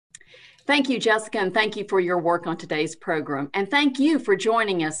Thank you, Jessica, and thank you for your work on today's program. And thank you for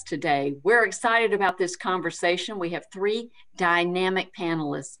joining us today. We're excited about this conversation. We have three dynamic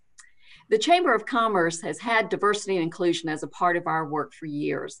panelists. The Chamber of Commerce has had diversity and inclusion as a part of our work for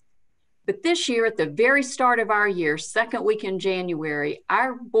years. But this year, at the very start of our year, second week in January,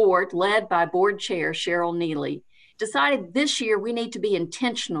 our board, led by board chair Cheryl Neely, decided this year we need to be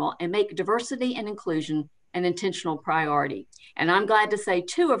intentional and make diversity and inclusion an intentional priority. And I'm glad to say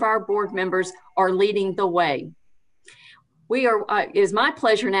two of our board members are leading the way. It is my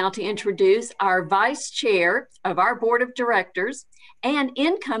pleasure now to introduce our vice chair of our board of directors and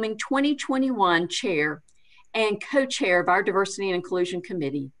incoming 2021 chair and co-chair of our Diversity and Inclusion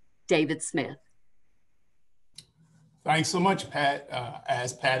Committee, David Smith. Thanks so much, Pat.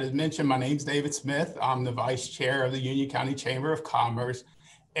 As Pat has mentioned, my name's David Smith. I'm the vice chair of the Union County Chamber of Commerce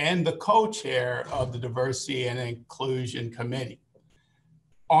and the co-chair of the Diversity and Inclusion Committee.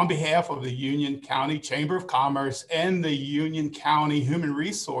 On behalf of the Union County Chamber of Commerce and the Union County Human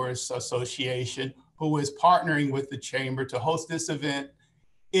Resource Association, who is partnering with the Chamber to host this event,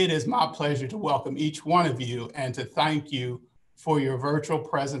 it is my pleasure to welcome each one of you and to thank you for your virtual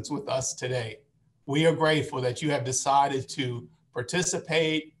presence with us today. We are grateful that you have decided to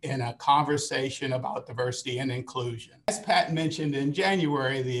participate in a conversation about diversity and inclusion. As Pat mentioned in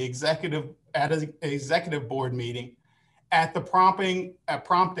January, at an executive board meeting, at the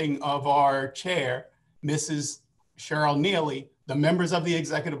prompting of our chair, Mrs. Cheryl Neely, the members of the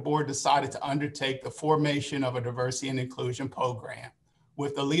executive board decided to undertake the formation of a diversity and inclusion program.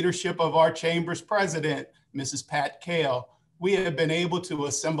 With the leadership of our chamber's president, Mrs. Pat Kale, we have been able to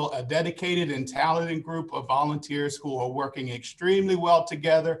assemble a dedicated and talented group of volunteers who are working extremely well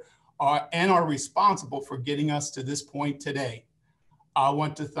together and are responsible for getting us to this point today. I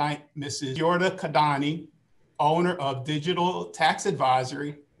want to thank Mrs. Yorda Kadani, owner of Digital Tax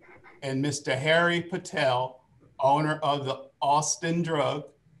Advisory, and Mr. Harry Patel, owner of the Austin Drug,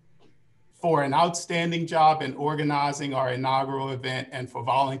 for an outstanding job in organizing our inaugural event and for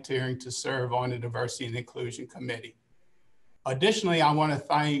volunteering to serve on the Diversity and Inclusion Committee. Additionally, I want to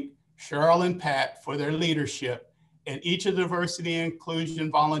thank Cheryl and Pat for their leadership and each of the diversity and inclusion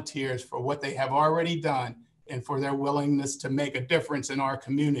volunteers for what they have already done and for their willingness to make a difference in our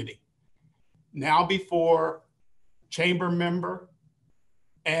community. Now before chamber member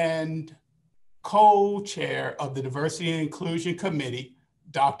and co-chair of the Diversity and Inclusion Committee,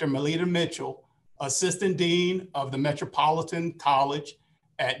 Dr. Melita Mitchell, Assistant Dean of the Metropolitan College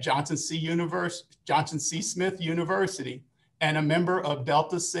at Johnson C. Smith University, and a member of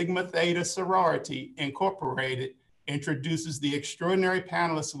Delta Sigma Theta Sorority Incorporated, introduces the extraordinary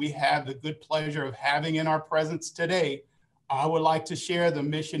panelists we have the good pleasure of having in our presence today. I would like to share the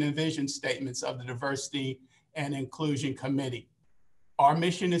mission and vision statements of the Diversity and Inclusion Committee. Our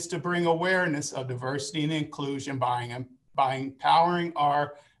mission is to bring awareness of diversity and inclusion by empowering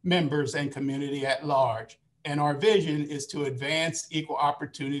our members and community at large. And our vision is to advance equal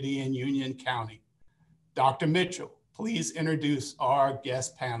opportunity in Union County. Dr. Mitchell, please introduce our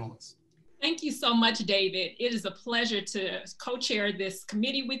guest panelists. Thank you so much, David. It is a pleasure to co-chair this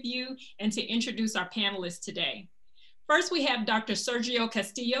committee with you and to introduce our panelists today. First, we have Dr. Sergio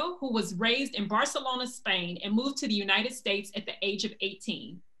Castello, who was raised in Barcelona, Spain, and moved to the United States at the age of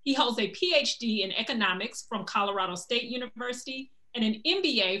 18. He holds a PhD in economics from Colorado State University and an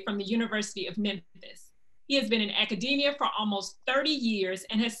MBA from the University of Memphis. He has been in academia for almost 30 years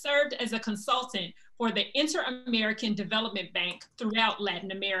and has served as a consultant for the Inter-American Development Bank throughout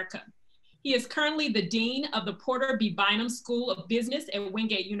Latin America. He is currently the Dean of the Porter B. Bynum School of Business at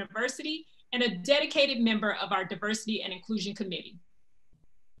Wingate University and a dedicated member of our Diversity and Inclusion Committee.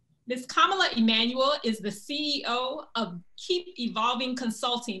 Ms. Kamella Emmanuel is the CEO of Keep Evolving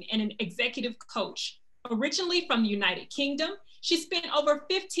Consulting and an executive coach. Originally from the United Kingdom, she spent over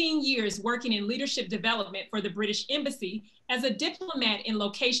 15 years working in leadership development for the British Embassy as a diplomat in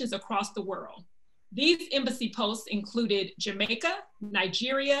locations across the world. These embassy posts included Jamaica,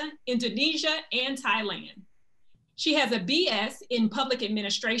 Nigeria, Indonesia, and Thailand. She has a BS in Public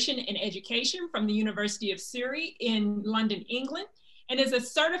Administration and Education from the University of Surrey in London, England, and is a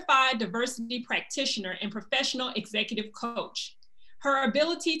certified diversity practitioner and professional executive coach. Her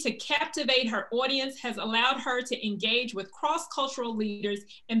ability to captivate her audience has allowed her to engage with cross-cultural leaders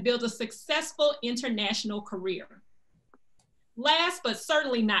and build a successful international career. Last but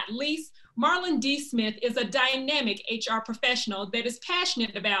certainly not least, Marlin D. Smith is a dynamic HR professional that is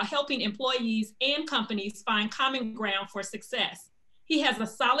passionate about helping employees and companies find common ground for success. He has a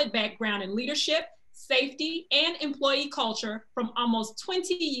solid background in leadership, safety, and employee culture from almost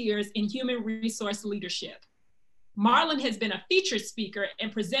 20 years in human resource leadership. Marlin has been a featured speaker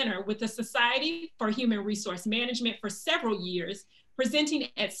and presenter with the Society for Human Resource Management for several years, presenting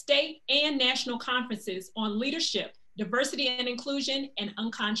at state and national conferences on leadership, diversity and inclusion, and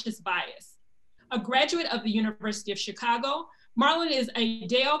unconscious bias. A graduate of the University of Chicago, Marlin is a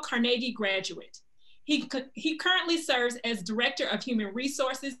Dale Carnegie graduate. He currently serves as Director of Human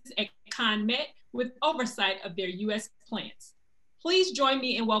Resources at ConMet with oversight of their U.S. plants. Please join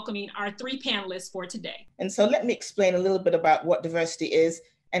me in welcoming our three panelists for today. And so let me explain a little bit about what diversity is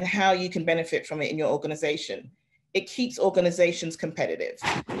and how you can benefit from it in your organization. It keeps organizations competitive.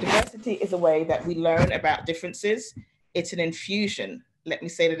 Diversity is a way that we learn about differences. It's an infusion, let me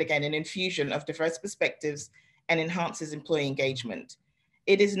say that again, an infusion of diverse perspectives and enhances employee engagement.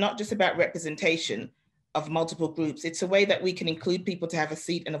 It is not just about representation of multiple groups. It's a way that we can include people to have a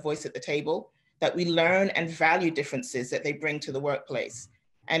seat and a voice at the table, that we learn and value differences that they bring to the workplace.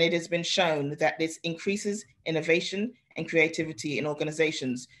 And it has been shown that this increases innovation and creativity in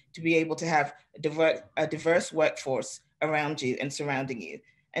organizations to be able to have a diverse workforce around you and surrounding you.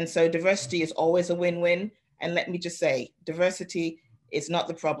 And so diversity is always a win-win. And let me just say, diversity is not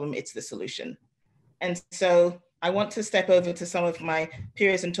the problem, it's the solution. And so I want to step over to some of my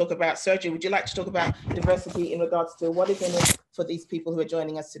peers and talk about, Sergio, would you like to talk about diversity in regards to what is in it for these people who are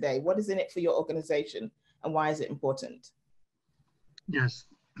joining us today? What is in it for your organization and why is it important? Yes,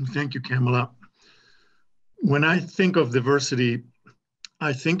 thank you, Kamella. When I think of diversity,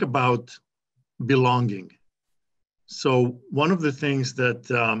 I think about belonging. So one of the things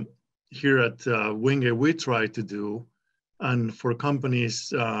that here at Wingate we try to do, and for companies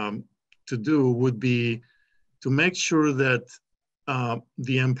to do, would be to make sure that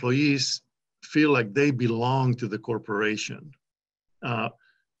the employees feel like they belong to the corporation.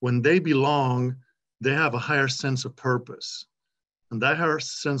 When they belong, they have a higher sense of purpose. And that higher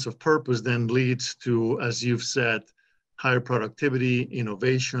sense of purpose then leads to, as you've said, higher productivity,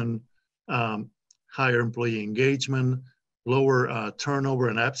 innovation, higher employee engagement, lower turnover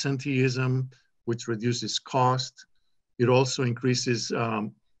and absenteeism, which reduces cost. It also increases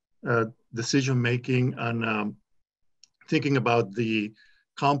decision-making and thinking about the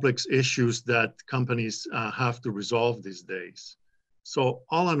complex issues that companies have to resolve these days. So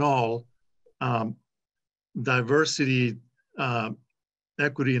all in all, diversity,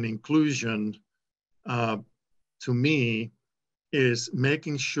 equity, and inclusion, to me, is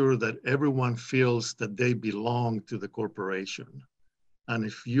making sure that everyone feels that they belong to the corporation. And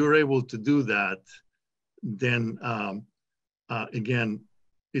if you're able to do that, then again,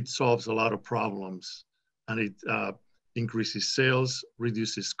 it solves a lot of problems, and it increases sales,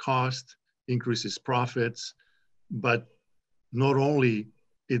 reduces cost, increases profits, but not only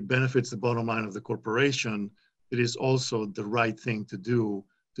it benefits the bottom line of the corporation, it is also the right thing to do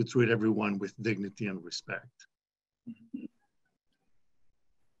to treat everyone with dignity and respect.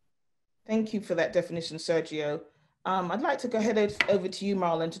 Thank you for that definition, Sergio. I'd like to go ahead over to you,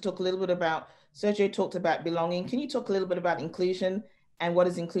 Marlin, to talk a little bit about, Sergio talked about belonging. Can you talk a little bit about inclusion and what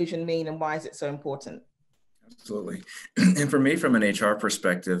does inclusion mean and why is it so important? Absolutely. And for me, from an HR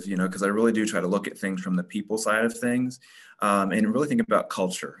perspective, because I really do try to look at things from the people side of things and really think about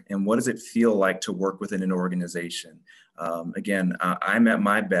culture and what does it feel like to work within an organization. Again, I'm at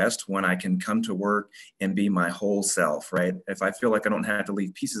my best when I can come to work and be my whole self, right? If I feel like I don't have to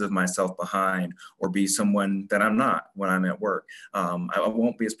leave pieces of myself behind or be someone that I'm not when I'm at work, I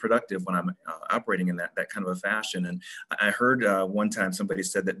won't be as productive when I'm operating in that kind of a fashion. And I heard one time somebody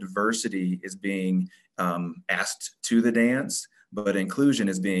said that diversity is being asked to the dance, but inclusion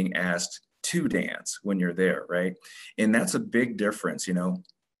is being asked to dance when you're there, right? And that's a big difference,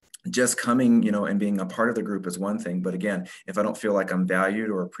 just coming, and being a part of the group is one thing. But again, if I don't feel like I'm valued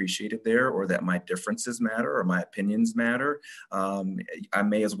or appreciated there, or that my differences matter or my opinions matter, I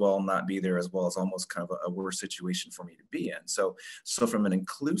may as well not be there as well. As almost kind of a worse situation for me to be in. So from an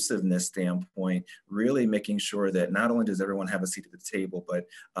inclusiveness standpoint, really making sure that not only does everyone have a seat at the table, but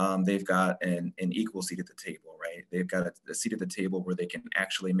they've got an equal seat at the table, right? They've got a seat at the table where they can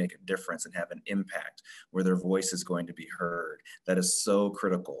actually make a difference and have an impact, where their voice is going to be heard. That is so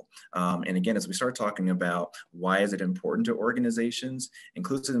critical. And again, as we start talking about why is it important to organizations,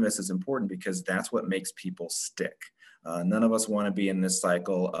 inclusiveness is important because that's what makes people stick. None of us want to be in this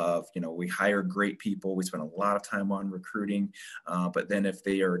cycle of, we hire great people, we spend a lot of time on recruiting, but then if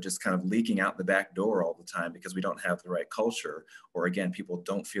they are just kind of leaking out the back door all the time because we don't have the right culture, or again, people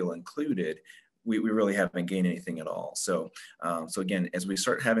don't feel included, we really haven't gained anything at all. So again, as we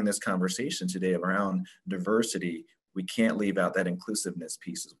start having this conversation today around diversity, we can't leave out that inclusiveness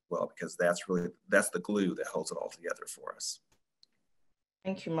piece as well, because that's the glue that holds it all together for us.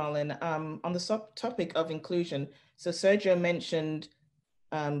 Thank you, Marlin. On the topic of inclusion, so Sergio mentioned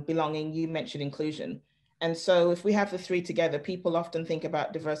belonging, you mentioned inclusion. And so if we have the three together, people often think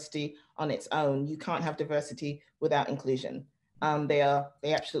about diversity on its own. You can't have diversity without inclusion. They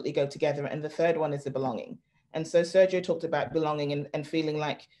absolutely go together. And the third one is the belonging. And so Sergio talked about belonging and feeling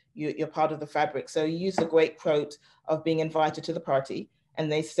like you're part of the fabric. So you use a great quote of being invited to the party,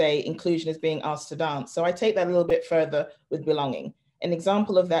 and they say inclusion is being asked to dance. So I take that a little bit further with belonging. An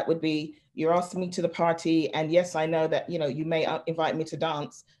example of that would be, you're asking me to the party, and yes, I know that, you may invite me to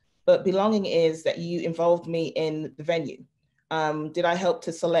dance, but belonging is that you involved me in the venue. Did I help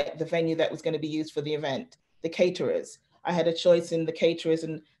to select the venue that was going to be used for the event? The caterers. I had a choice in the caterers,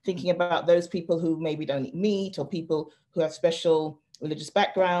 and thinking about those people who maybe don't eat meat, or people who have special religious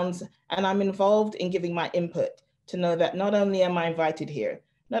backgrounds, and I'm involved in giving my input to know that not only am I invited here,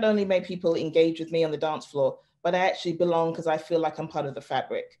 not only may people engage with me on the dance floor, but I actually belong because I feel like I'm part of the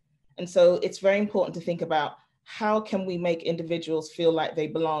fabric. And so it's very important to think about, how can we make individuals feel like they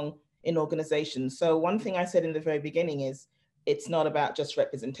belong in organizations? So one thing I said in the very beginning is, it's not about just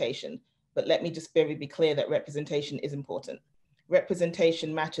representation, but let me just very be clear that representation is important.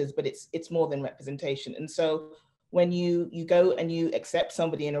 Representation matters, but it's more than representation. And so when you go and you accept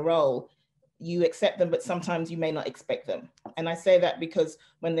somebody in a role, you accept them, but sometimes you may not expect them. And I say that because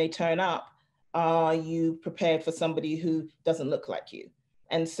when they turn up, are you prepared for somebody who doesn't look like you?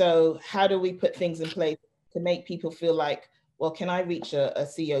 And so how do we put things in place to make people feel like, well, can I reach a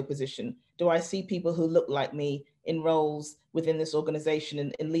CEO position? Do I see people who look like me in roles within this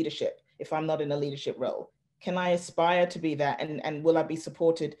organization in leadership, if I'm not in a leadership role? Can I aspire to be that? And will I be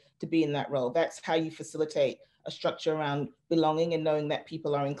supported to be in that role? That's how you facilitate a structure around belonging, and knowing that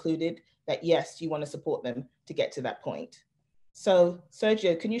people are included, that yes, you want to support them to get to that point. So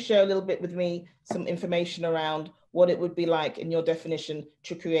Sergio, can you share a little bit with me some information around what it would be like in your definition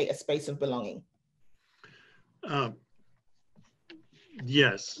to create a space of belonging?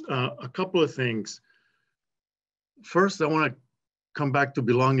 Yes, a couple of things. First, I want to come back to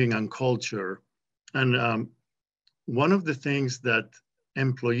belonging and culture. And one of the things that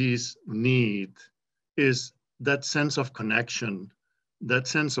employees need is that sense of connection, that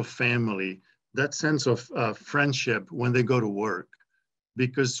sense of family, that sense of friendship when they go to work.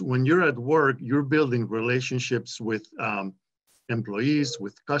 Because when you're at work, you're building relationships with employees,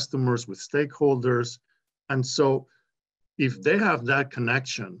 with customers, with stakeholders. And so if they have that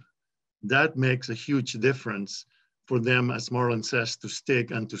connection, that makes a huge difference for them, as Marlin says, to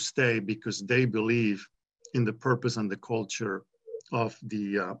stick and to stay, because they believe in the purpose and the culture of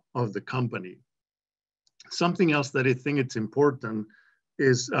the company. Something else that I think it's important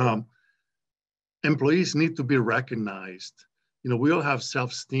is employees need to be recognized. We all have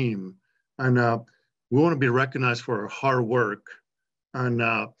self-esteem, and we want to be recognized for our hard work, and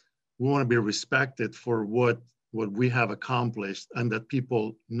we want to be respected for what we have accomplished, and that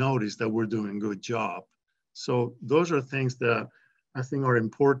people notice that we're doing a good job. So those are things that I think are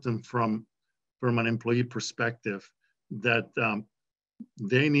important from an employee perspective, that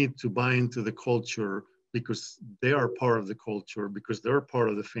they need to buy into the culture because they are part of the culture, because they're part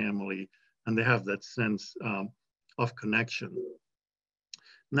of the family, and they have that sense of connection.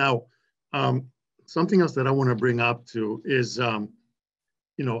 Now, something else that I want to bring up too is,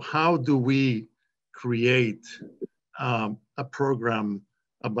 how do we create a program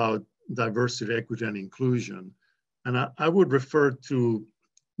about diversity, equity, and inclusion? And I would refer to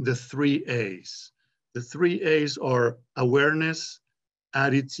the 3 A's. The 3 A's are awareness,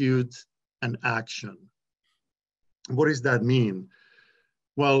 attitude, and action. What does that mean?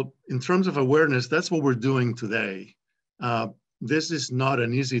 Well, in terms of awareness, that's what we're doing today. This is not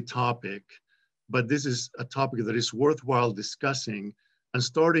an easy topic, but this is a topic that is worthwhile discussing, and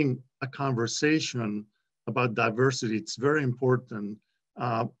starting a conversation about diversity. It's very important,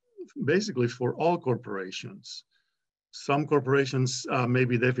 basically for all corporations. Some corporations,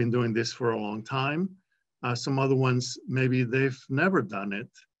 maybe they've been doing this for a long time. Some other ones, maybe they've never done it.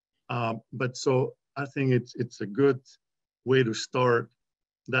 But so I think it's a good way to start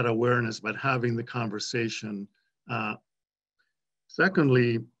that awareness, but having the conversation.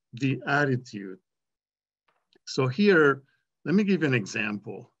 Secondly, the attitude. So here, let me give you an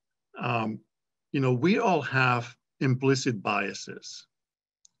example. We all have implicit biases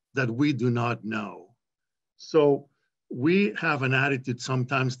that we do not know. So we have an attitude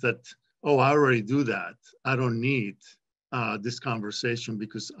sometimes that, oh, I already do that. I don't need this conversation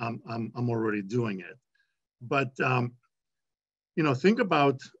because I'm already doing it. But think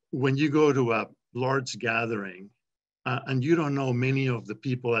about when you go to a large gathering and you don't know many of the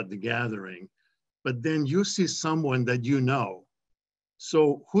people at the gathering, but then you see someone that you know.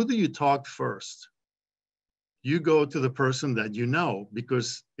 So who do you talk first? You go to the person that you know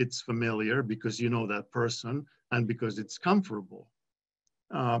because it's familiar, because you know that person, and because it's comfortable.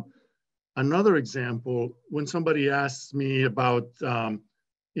 Another example, when somebody asks me about, do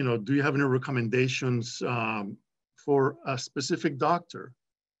you have any recommendations for a specific doctor?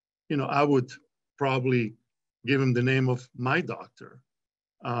 I would probably give him the name of my doctor.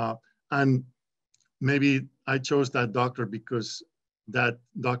 And maybe I chose that doctor because that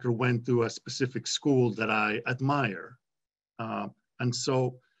doctor went to a specific school that I admire. And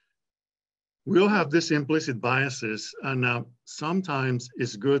so we all have these implicit biases, and sometimes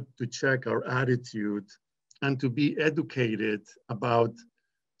it's good to check our attitude and to be educated about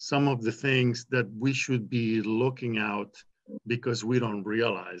some of the things that we should be looking out because we don't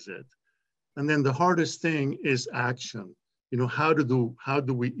realize it. And then the hardest thing is action. How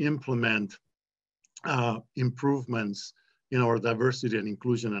do we implement improvements in our diversity and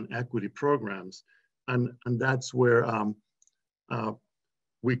inclusion and equity programs? And that's where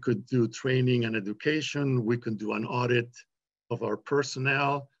we could do training and education. We could do an audit of our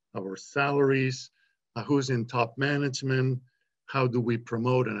personnel, our salaries, who's in top management, how do we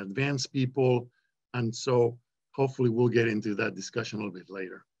promote and advance people? And so hopefully we'll get into that discussion a little bit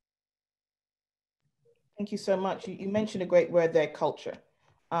later. Thank you so much. You mentioned a great word there, culture.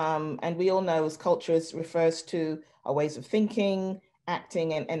 And we all know as cultures refers to our ways of thinking,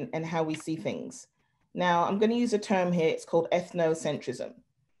 acting, and how we see things. Now, I'm going to use a term here. It's called ethnocentrism.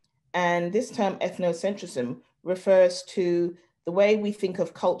 And this term ethnocentrism refers to the way we think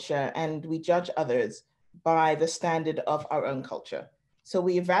of culture and we judge others by the standard of our own culture. So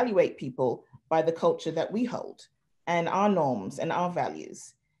we evaluate people by the culture that we hold and our norms and our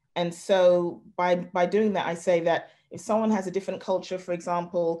values. And so by doing that, I say that if someone has a different culture, for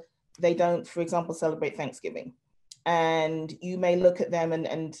example, they don't, for example, celebrate Thanksgiving, and you may look at them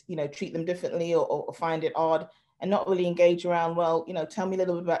and treat them differently or find it odd and not really engage around, well, tell me a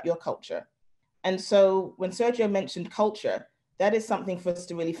little bit about your culture. And so when Sergio mentioned culture, that is something for us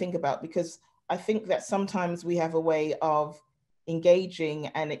to really think about, because I think that sometimes we have a way of engaging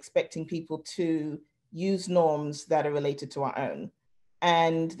and expecting people to use norms that are related to our own.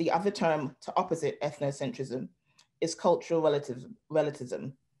 And the other term to opposite ethnocentrism is cultural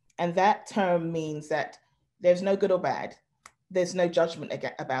relativism. And that term means that there's no good or bad. There's no judgment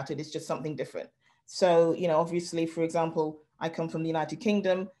about it. It's just something different. So, obviously, for example, I come from the United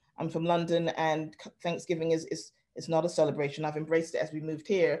Kingdom. I'm from London, and Thanksgiving is not a celebration. I've embraced it as we moved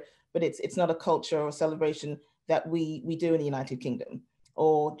here, but it's not a culture or celebration that we do in the United Kingdom,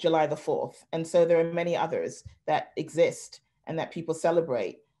 or July the 4th. And so there are many others that exist and that people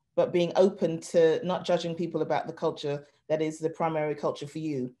celebrate, but being open to not judging people about the culture that is the primary culture for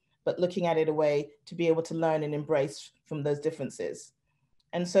you, but looking at it a way to be able to learn and embrace from those differences.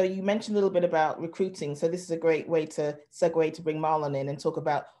 And so you mentioned a little bit about recruiting. So this is a great way to segue to bring Marlin in and talk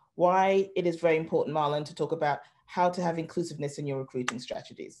about why it is very important, Marlin, to talk about how to have inclusiveness in your recruiting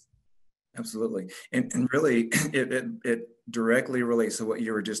strategies. Absolutely. And really, it directly relates to what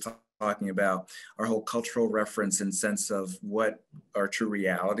you were just talking about, our whole cultural reference and sense of what our true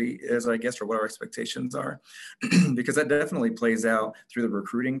reality is, I guess, or what our expectations are, because that definitely plays out through the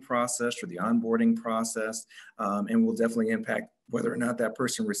recruiting process, through the onboarding process, and will definitely impact whether or not that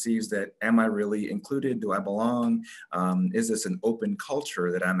person receives that. Am I really included? Do I belong? Is this an open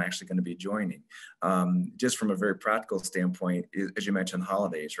culture that I'm actually going to be joining? Just from a very practical standpoint, as you mentioned,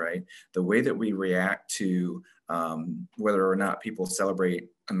 holidays, right? The way that we react to whether or not people celebrate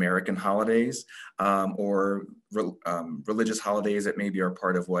American holidays or religious holidays that maybe are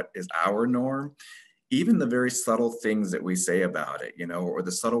part of what is our norm, even the very subtle things that we say about it, or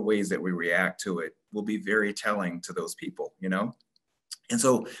the subtle ways that we react to it will be very telling to those people, And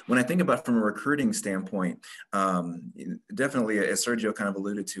so when I think about from a recruiting standpoint, definitely, as Sergio kind of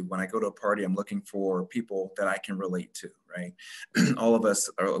alluded to, when I go to a party, I'm looking for people that I can relate to, right? All of us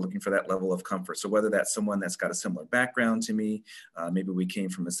are looking for that level of comfort. So whether that's someone that's got a similar background to me, maybe we came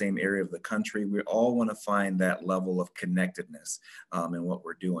from the same area of the country, we all want to find that level of connectedness in what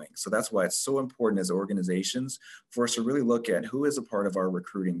we're doing. So that's why it's so important as organizations for us to really look at who is a part of our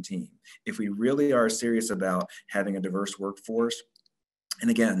recruiting team. If we really are serious about having a diverse workforce, and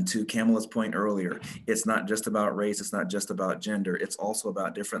again, to Kamella's point earlier, it's not just about race, it's not just about gender, it's also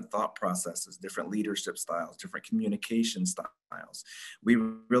about different thought processes, different leadership styles, different communication styles. We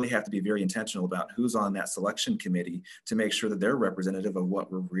really have to be very intentional about who's on that selection committee to make sure that they're representative of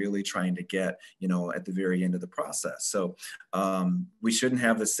what we're really trying to get, at the very end of the process. So we shouldn't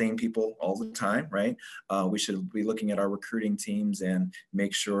have the same people all the time, right? We should be looking at our recruiting teams and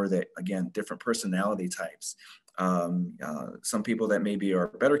make sure that, again, different personality types Some people that maybe are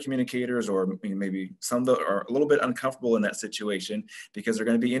better communicators, or maybe some that are a little bit uncomfortable in that situation because they're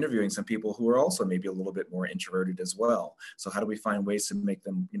going to be interviewing some people who are also maybe a little bit more introverted as well. So how do we find ways to make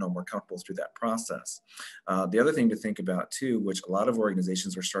them, more comfortable through that process? The other thing to think about too, which a lot of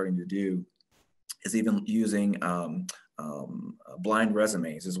organizations are starting to do, is even using blind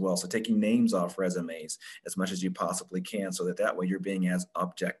resumes as well. So taking names off resumes as much as you possibly can, so that way you're being as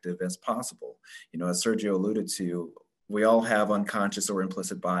objective as possible. As Sergio alluded to, we all have unconscious or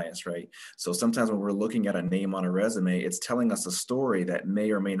implicit bias, right? So sometimes when we're looking at a name on a resume, it's telling us a story that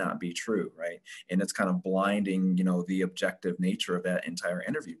may or may not be true, right? And it's kind of blinding, the objective nature of that entire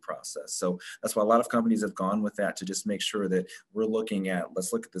interview process. So that's why a lot of companies have gone with that, to just make sure that we're looking at,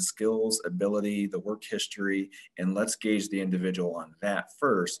 let's look at the skills, ability, the work history, and let's gauge the individual on that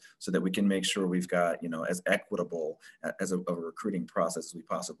first, so that we can make sure we've got, as equitable as a recruiting process as we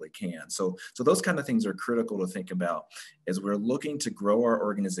possibly can. So those kind of things are critical to think about as we're looking to grow our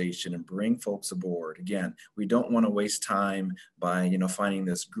organization and bring folks aboard. Again, we don't want to waste time by, finding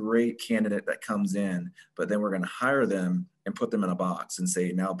this great candidate that comes in, but then we're going to hire them and put them in a box and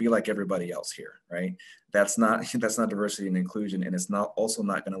say, now be like everybody else here, right? That's not diversity and inclusion, and it's also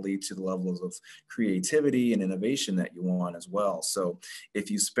not going to lead to the levels of creativity and innovation that you want as well. So if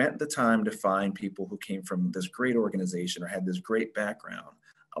you spent the time to find people who came from this great organization or had this great background,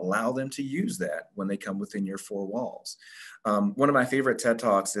 allow them to use that when they come within your four walls. One of my favorite TED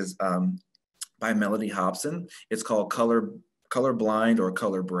Talks is by Melody Hobson. It's called Colorblind or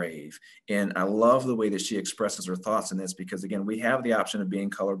Color Brave. And I love the way that she expresses her thoughts in this, because again, we have the option of being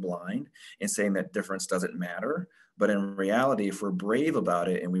colorblind and saying that difference doesn't matter. But in reality, if we're brave about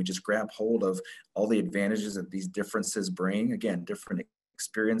it and we just grab hold of all the advantages that these differences bring, again, different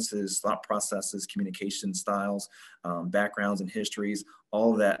experiences, thought processes, communication styles, backgrounds and histories,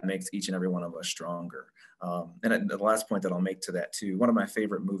 all of that makes each and every one of us stronger. And the last point that I'll make to that too, one of my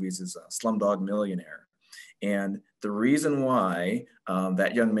favorite movies is Slumdog Millionaire. And the reason why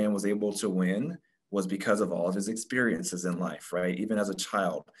that young man was able to win was because of all of his experiences in life, right? Even as a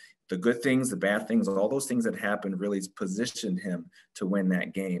child, the good things, the bad things, all those things that happened really positioned him to win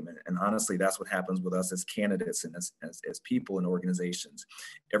that game. And honestly, that's what happens with us as candidates and as people in organizations.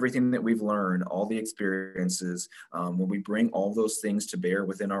 Everything that we've learned, all the experiences, when we bring all those things to bear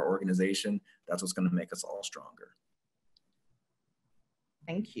within our organization, that's what's going to make us all stronger.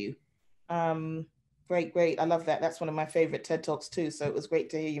 Thank you. Great. I love that. That's one of my favorite TED Talks too. So it was great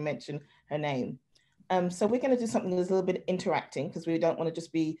to hear you mention her name. So we're going to do something that's a little bit interacting, because we don't want to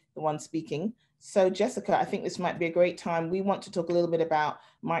just be the one speaking. So Jessica, I think this might be a great time. We want to talk a little bit about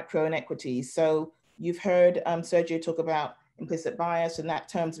micro inequities. So you've heard Sergio talk about implicit bias, and that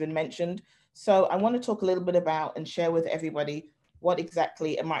term's been mentioned. So I want to talk a little bit about and share with everybody what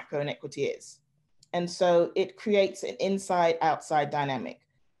exactly a micro inequity is. And so it creates an inside-outside dynamic.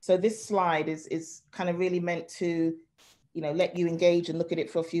 So this slide is kind of really meant to, let you engage and look at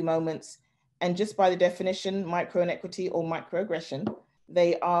it for a few moments. And just by the definition, micro inequity or microaggression,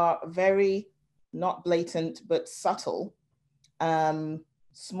 they are very not blatant, but subtle,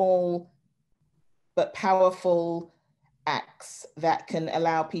 small, but powerful acts that can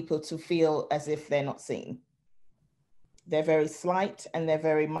allow people to feel as if they're not seen. They're very slight and they're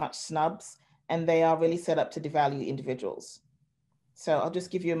very much snubs, and they are really set up to devalue individuals. So I'll just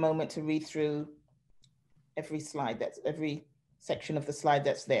give you a moment to read through every section of the slide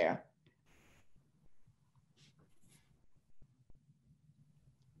that's there.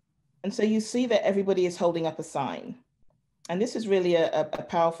 And so you see that everybody is holding up a sign. And this is really a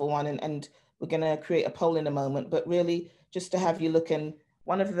powerful one, and we're going to create a poll in a moment, but really just to have you look, and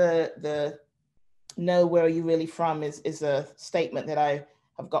one of the know where are you really from is a statement that I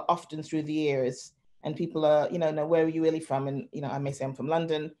have got often through the years. And people are, know where are you really from? And, I may say I'm from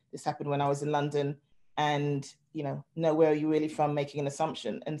London. This happened when I was in London, and, know where are you really from, making an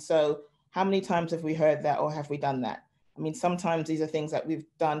assumption. And so how many times have we heard that, or have we done that? I mean, sometimes these are things that we've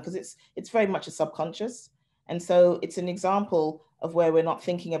done because it's very much a subconscious. And so it's an example of where we're not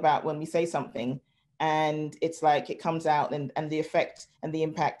thinking about when we say something, and it's like it comes out and the effect and the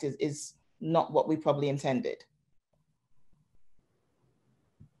impact is not what we probably intended.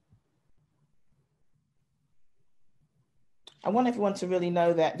 I want everyone to really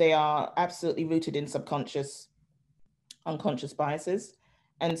know that they are absolutely rooted in subconscious, unconscious biases.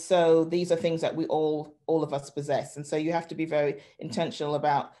 And so these are things that we all of us possess. And so you have to be very intentional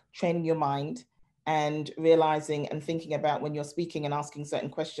about training your mind and realizing and thinking about when you're speaking and asking certain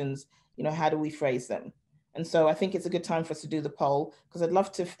questions, how do we phrase them? And so I think it's a good time for us to do the poll, because I'd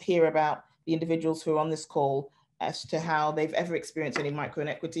love to hear about the individuals who are on this call as to how they've ever experienced any micro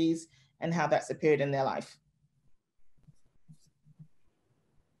inequities and how that's appeared in their life.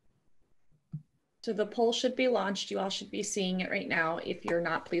 So the poll should be launched. You all should be seeing it right now. If you're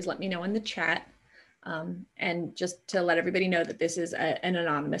not, please let me know in the chat. And just to let everybody know that this is an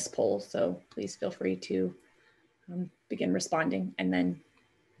anonymous poll. So please feel free to begin responding. And then,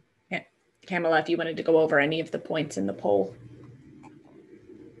 yeah, Kamella, if you wanted to go over any of the points in the poll.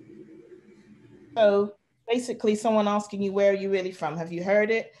 So basically someone asking you, where are you really from? Have you heard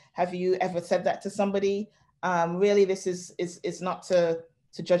it? Have you ever said that to somebody? Really, this is not to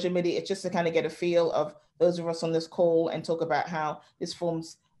judge anybody. It's just to kind of get a feel of those of us on this call and talk about how this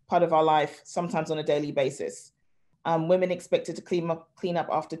forms part of our life, sometimes on a daily basis. Women expected to clean up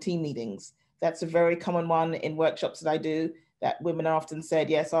after team meetings. That's a very common one in workshops that I do, that women are often said,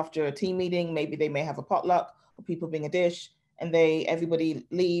 yes, after a team meeting, maybe they may have a potluck or people bring a dish and everybody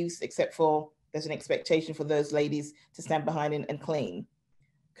leaves except for there's an expectation for those ladies to stand behind and clean.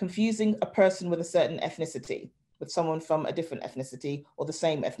 Confusing a person with a certain ethnicity with someone from a different ethnicity or the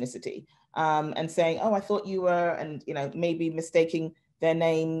same ethnicity, and saying, oh, I thought you were, and maybe mistaking their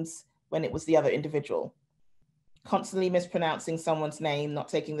names when it was the other individual. Constantly mispronouncing someone's name, not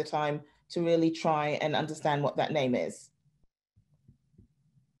taking the time to really try and understand what that name is.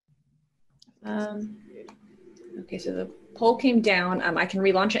 Okay, so the poll came down. I can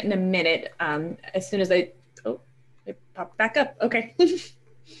relaunch it in a minute. As soon as it popped back up. Okay.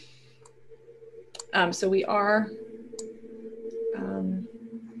 So we are,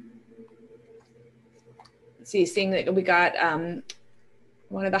 seeing that we got,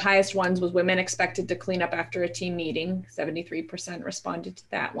 one of the highest ones was women expected to clean up after a team meeting. 73% responded to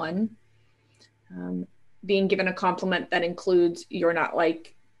that one. Being given a compliment that includes, you're not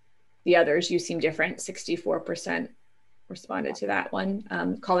like the others, you seem different. 64% responded to that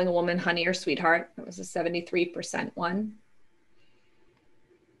one. Calling a woman honey or sweetheart, that was a 73% one.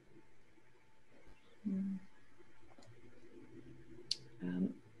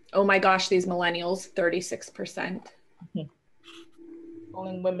 Oh my gosh, these millennials, 36%.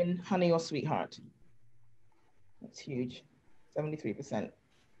 Calling women honey or sweetheart. That's huge, 73%.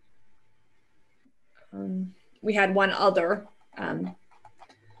 We had one other. So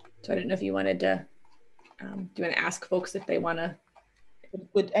I don't know if you wanted to, do you want to ask folks if they want to?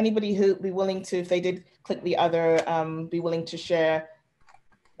 Would anybody who be willing to, if they did click the other, be willing to share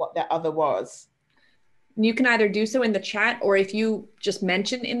what that other was? You can either do so in the chat, or if you just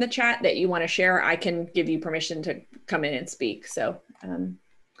mention in the chat that you want to share, I can give you permission to come in and speak. So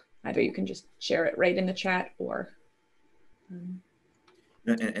either you can just share it right in the chat, or.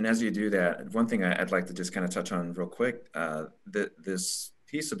 And as you do that, one thing I'd like to just kind of touch on real quick, this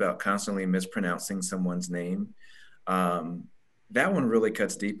piece about constantly mispronouncing someone's name, that one really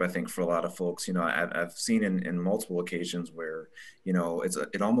cuts deep, I think, for a lot of folks. I've seen in multiple occasions where,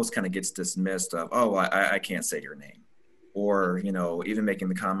 it almost kind of gets dismissed of, oh, I can't say your name. Or, even making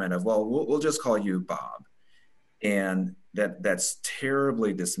the comment of, well, we'll just call you Bob. And that's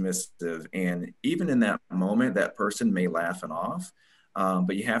terribly dismissive. And even in that moment, that person may laugh it off.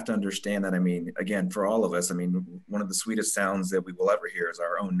 But you have to understand that, again, for all of us, one of the sweetest sounds that we will ever hear is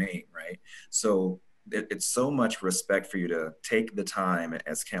our own name, right? So it's so much respect for you to take the time,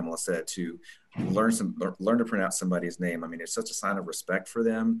 as Kamella said, to learn to pronounce somebody's name. It's such a sign of respect for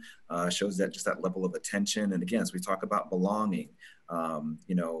them. Shows that just that level of attention. And again, as we talk about belonging,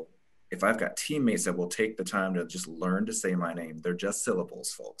 if I've got teammates that will take the time to just learn to say my name, they're just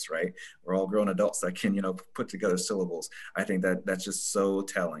syllables, folks, right? We're all grown adults that can, put together syllables. I think that's just so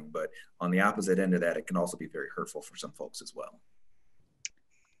telling. But on the opposite end of that, it can also be very hurtful for some folks as well.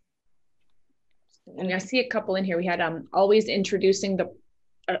 And I see a couple in here. We had always introducing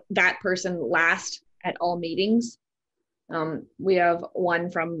that person last at all meetings. We have one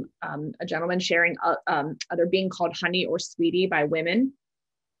from a gentleman sharing other being called honey or sweetie by women.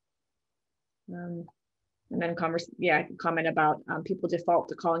 And then comment about people default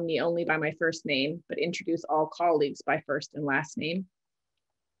to calling me only by my first name, but introduce all colleagues by first and last name.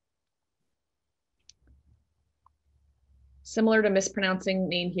 Similar to mispronouncing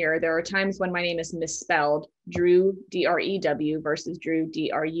name here, there are times when my name is misspelled, Drew, D-R-E-W versus Drew,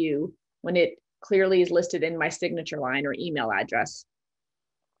 D-R-U, when it clearly is listed in my signature line or email address.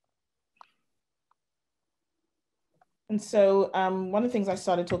 And so one of the things I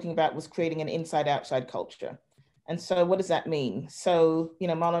started talking about was creating an inside-outside culture. And so what does that mean? So,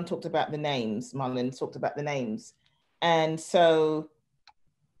 Marlin talked about the names. And so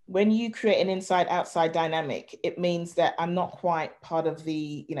when you create an inside-outside dynamic, it means that I'm not quite part of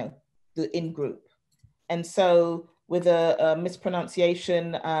the in-group. And so with a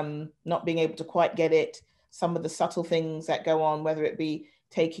mispronunciation, not being able to quite get it, some of the subtle things that go on, whether it be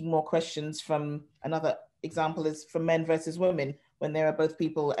taking more questions from, another example is from men versus women, when there are both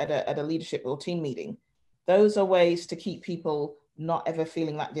people at a leadership or team meeting. Those are ways to keep people not ever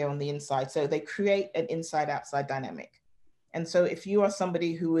feeling like they're on the inside. So they create an inside-outside dynamic. And so if you are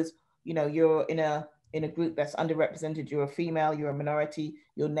somebody who is, you're in a group that's underrepresented, you're a female, you're a minority,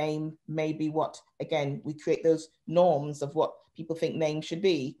 your name may be what, again, we create those norms of what people think names should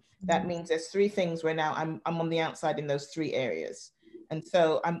be. That means there's three things where now I'm on the outside in those three areas. And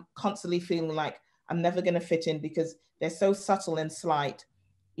so I'm constantly feeling like I'm never going to fit in because they're so subtle and slight.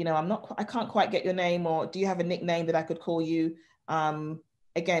 I can't quite get your name, or do you have a nickname that I could call you?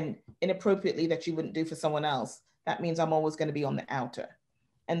 Again, inappropriately that you wouldn't do for someone else. That means I'm always going to be on the outer.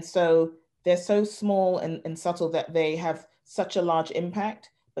 And so they're so small and subtle that they have such a large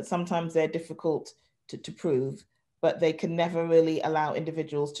impact, but sometimes they're difficult to prove, but they can never really allow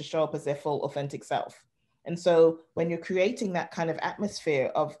individuals to show up as their full authentic self. And so when you're creating that kind of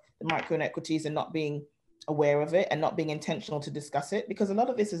atmosphere of the micro inequities and not being aware of it and not being intentional to discuss it, because a lot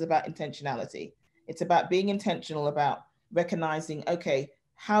of this is about intentionality. It's about being intentional about recognizing, okay,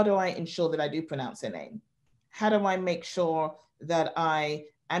 how do I ensure that I do pronounce their name? How do I make sure that I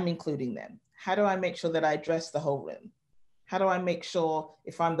am including them? How do I make sure that I address the whole room? How do I make sure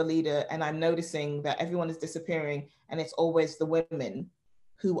if I'm the leader and I'm noticing that everyone is disappearing and it's always the women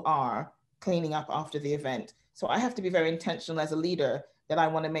who are cleaning up after the event? So I have to be very intentional as a leader that I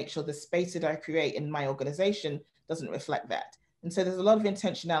want to make sure the space that I create in my organization doesn't reflect that. And so there's a lot of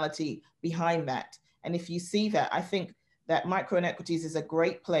intentionality behind that. And if you see that, I think that micro inequities is a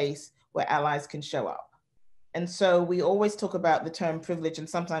great place where allies can show up. And so we always talk about the term privilege, and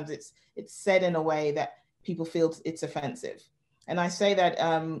sometimes it's said in a way that people feel it's offensive. And I say that,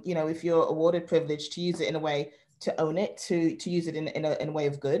 if you're awarded privilege, to use it in a way to own it, to use it in a way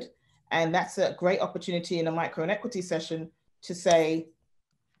of good. And that's a great opportunity in a micro inequity session to say,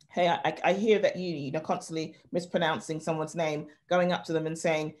 hey, I hear that you're constantly mispronouncing someone's name, going up to them and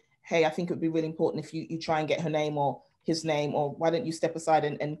saying, hey, I think it would be really important if you try and get her name or his name, or why don't you step aside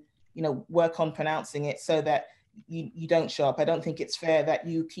and work on pronouncing it so that you don't show up. I don't think it's fair that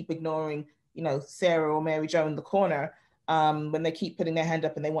you keep ignoring, Sarah or Mary Jo in the corner when they keep putting their hand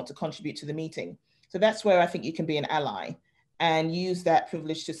up and they want to contribute to the meeting. So that's where I think you can be an ally and use that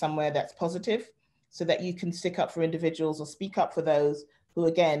privilege to somewhere that's positive so that you can stick up for individuals or speak up for those who,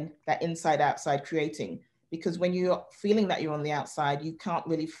 again, that inside-outside creating. Because when you're feeling that you're on the outside, you can't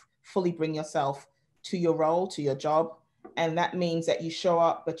really fully bring yourself to your role, to your job. And that means that you show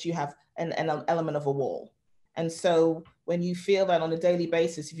up, but you have an element of a wall. And so when you feel that on a daily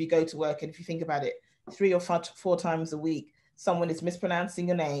basis, if you go to work and if you think about it, 3 or 4 times a week, someone is mispronouncing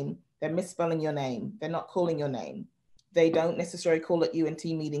your name, they're misspelling your name, they're not calling your name, they don't necessarily call at you in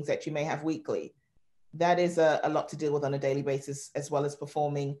team meetings that you may have weekly. That is a lot to deal with on a daily basis, as well as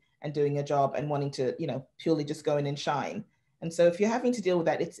performing and doing your job and wanting to, purely just go in and shine. And so if you're having to deal with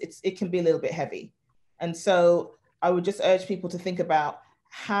that, it can be a little bit heavy. And so I would just urge people to think about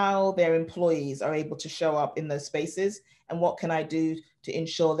how their employees are able to show up in those spaces and what can I do to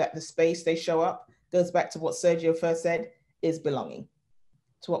ensure that the space they show up goes back to what Sergio first said, is belonging.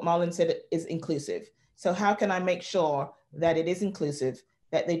 To what Marlin said, is inclusive. So how can I make sure that it is inclusive,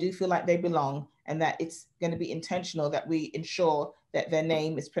 that they do feel like they belong, and that it's going to be intentional, that we ensure that their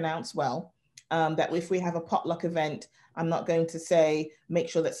name is pronounced well, that if we have a potluck event, I'm not going to say, make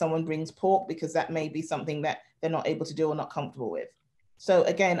sure that someone brings pork, because that may be something that they're not able to do or not comfortable with. So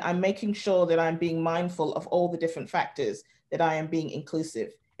again, I'm making sure that I'm being mindful of all the different factors, that I am being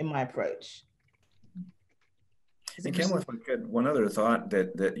inclusive in my approach. And Kamella, if I could, one other thought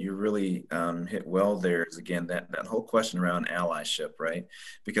that you really hit well there is, again, that whole question around allyship, right?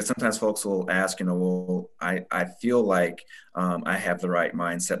 Because sometimes folks will ask, well, I feel like I have the right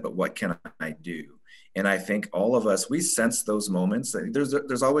mindset, but what can I do? And I think all of us, we sense those moments.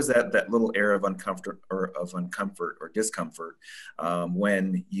 There's always that little air of uncomfort or discomfort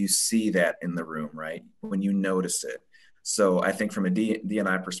when you see that in the room, right? When you notice it. So I think from a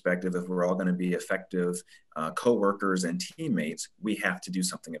D&I perspective, if we're all going to be effective co-workers and teammates, we have to do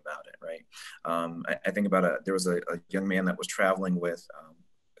something about it, right? I think about there was a young man that was traveling with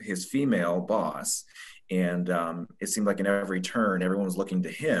his female boss, and it seemed like in every turn, everyone was looking to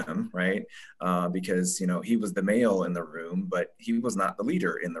him, right? Because, he was the male in the room, but he was not the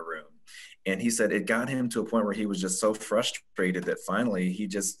leader in the room. And he said it got him to a point where he was just so frustrated that finally he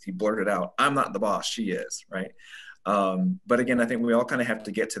blurted out, "I'm not the boss, she is," right? But again, I think we all kind of have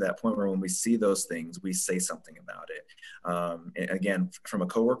to get to that point where when we see those things, we say something about it. And again, from a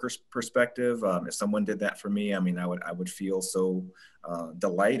coworker's perspective, if someone did that for me, I would feel so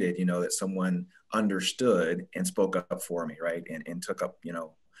delighted, that someone understood and spoke up for me, right? And took up,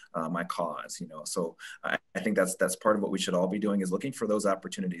 my cause, you know. So I think that's part of what we should all be doing, is looking for those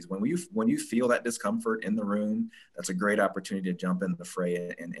opportunities. When you feel that discomfort in the room, that's a great opportunity to jump in the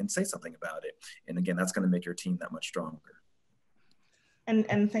fray and say something about it. And again, that's going to make your team that much stronger.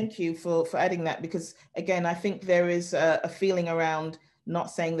 And thank you for adding that, because again, I think there is a feeling around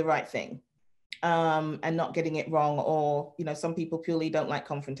not saying the right thing, and not getting it wrong, or, you know, some people purely don't like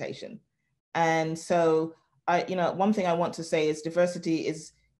confrontation. And so one thing I want to say is diversity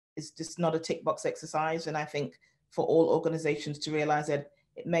is just not a tick box exercise. And I think for all organizations to realize that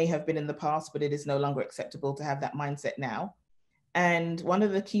it may have been in the past, but it is no longer acceptable to have that mindset now. And one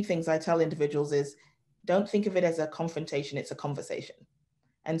of the key things I tell individuals is, don't think of it as a confrontation, it's a conversation.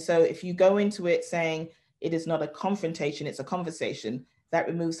 And so if you go into it saying it is not a confrontation, it's a conversation, that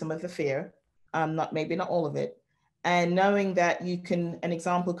removes some of the fear, maybe not all of it. And knowing that you can, an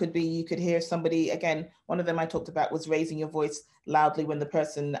example could be, you could hear somebody, again, one of them I talked about was raising your voice loudly when the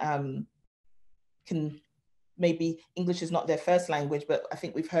person can, maybe English is not their first language, but I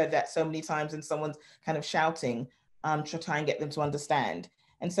think we've heard that so many times, and someone's kind of shouting to try and get them to understand.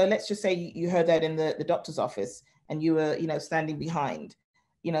 And so let's just say you heard that in the doctor's office, and you were, you know, standing behind,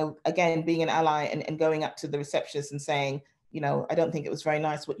 you know, again, being an ally and going up to the receptionist and saying, you know, I don't think it was very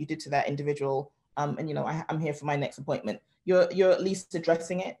nice what you did to that individual. And, you know, I'm here for my next appointment. You're at least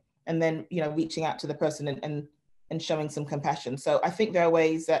addressing it, and then, you know, reaching out to the person and showing some compassion. So I think there are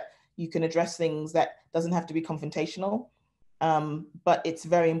ways that you can address things that doesn't have to be confrontational, but it's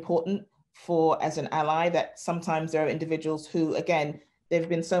very important for, as an ally, that sometimes there are individuals who, again, they've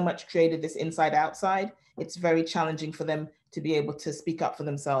been so much created this inside outside, it's very challenging for them to be able to speak up for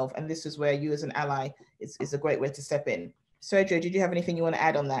themselves. And this is where you as an ally is a great way to step in. Sergio, did you have anything you want to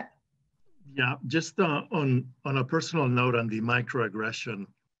add on that? Yeah, just on a personal note on the microaggression,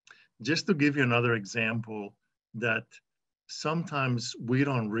 just to give you another example, that sometimes we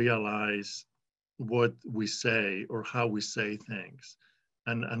don't realize what we say or how we say things.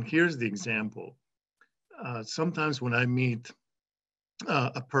 And here's the example. Sometimes when I meet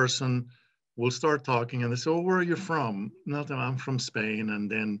a person, we'll start talking and they say, oh, where are you from? Nothing, I'm from Spain. And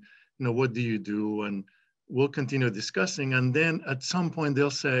then, you know, what do you do? And we'll continue discussing. And then at some point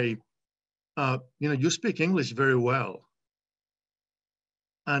they'll say, you know, you speak English very well.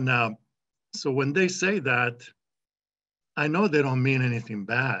 And so when they say that, I know they don't mean anything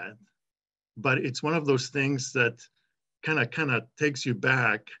bad, but it's one of those things that kind of takes you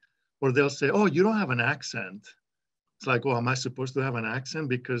back, or they'll say, oh, you don't have an accent. It's like, well, am I supposed to have an accent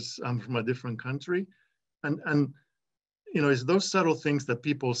because I'm from a different country? And you know, it's those subtle things that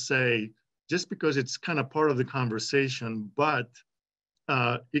people say just because it's kind of part of the conversation, but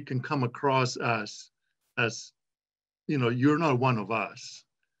it can come across as, you know, you're not one of us.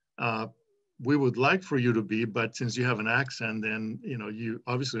 We would like for you to be, but since you have an accent, then, you know, you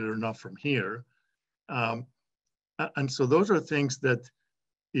obviously are not from here. And so those are things that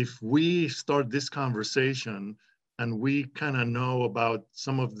if we start this conversation and we kind of know about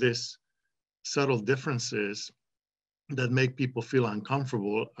some of these subtle differences that make people feel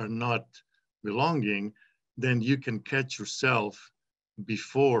uncomfortable or not belonging, then you can catch yourself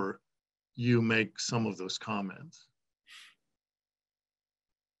before you make some of those comments.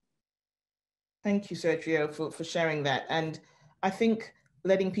 Thank you, Sergio, for sharing that. And I think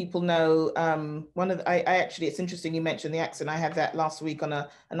letting people know, I actually, it's interesting you mentioned the accent. I had that last week on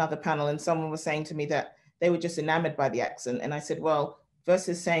another panel, and someone was saying to me that they were just enamored by the accent. And I said, well,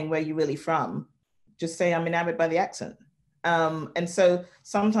 versus saying where you're really from, just say I'm enamored by the accent. And so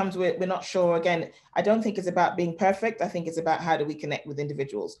sometimes we're not sure. Again, I don't think it's about being perfect. I think it's about how do we connect with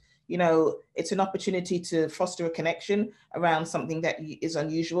individuals. You know, it's an opportunity to foster a connection around something that is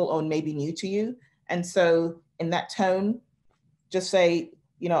unusual or maybe new to you. And so in that tone, just say,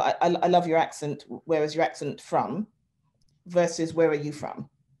 you know, I love your accent. Where is your accent from? Versus where are you from?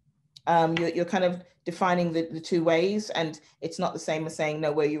 You're kind of defining the two ways, and it's not the same as saying,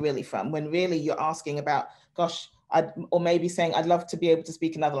 no, where you're really from, when really you're asking about, gosh, or maybe saying, I'd love to be able to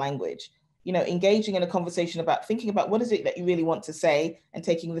speak another language. You know, engaging in a conversation about thinking about what is it that you really want to say and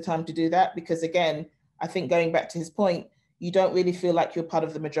taking the time to do that. Because again, I think going back to his point, you don't really feel like you're part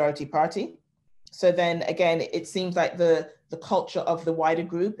of the majority party. So then again, it seems like the culture of the wider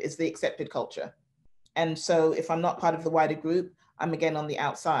group is the accepted culture. And so if I'm not part of the wider group, I'm again on the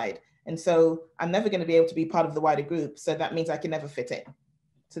outside. And so I'm never going to be able to be part of the wider group. So that means I can never fit in.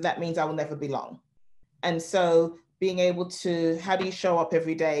 So that means I will never belong. And so being able to, how do you show up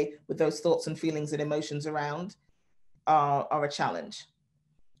every day with those thoughts and feelings and emotions around are a challenge.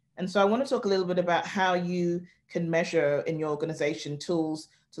 And so I want to talk a little bit about how you can measure in your organization tools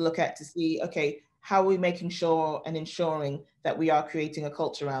to look at to see, okay, how are we making sure and ensuring that we are creating a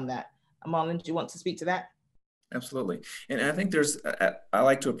culture around that? Marlin, do you want to speak to that? Absolutely. And I think I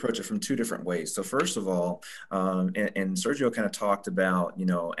like to approach it from two different ways. So first of all, and Sergio kind of talked about,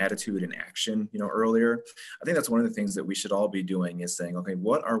 attitude and action, earlier. I think that's one of the things that we should all be doing is saying, okay,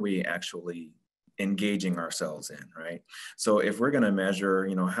 what are we actually engaging ourselves in, right? So if we're going to measure,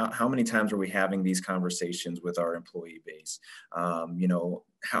 how many times are we having these conversations with our employee base?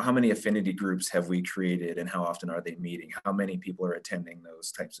 How many affinity groups have we created and how often are they meeting? How many people are attending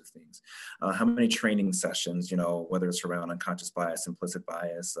those types of things? How many training sessions, whether it's around unconscious bias, implicit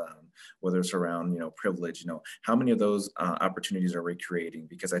bias, whether it's around, privilege, how many of those opportunities are we creating?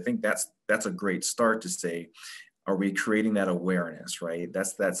 Because I think that's a great start to say, are we creating that awareness, right?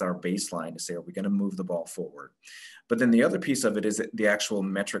 That's our baseline to say, are we going to move the ball forward? But then the other piece of it is the actual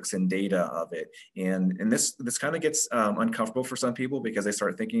metrics and data of it. And this kind of gets uncomfortable for some people because they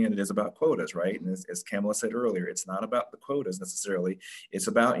start thinking it is about quotas, right? And as Kamella said earlier, it's not about the quotas necessarily. It's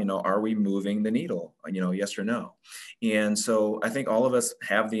about, are we moving the needle, yes or no? And so I think all of us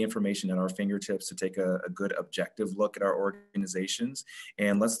have the information at our fingertips to take a good objective look at our organizations.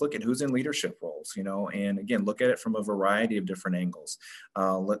 And let's look at who's in leadership roles, and again, look at it from a variety of different angles.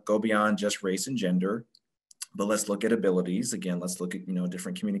 Let go beyond just race and gender. But let's look at abilities. Again, let's look at,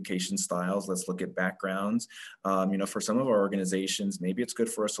 different communication styles. Let's look at backgrounds. For some of our organizations, maybe it's good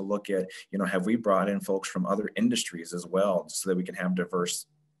for us to look at, have we brought in folks from other industries as well, so that we can have diverse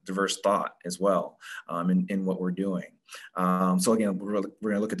thought as well in what we're doing. So again, we're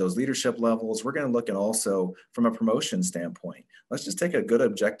going to look at those leadership levels. We're going to look at also from a promotion standpoint. Let's just take a good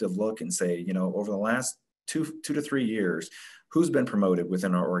objective look and say, over the last two to 3 years, who's been promoted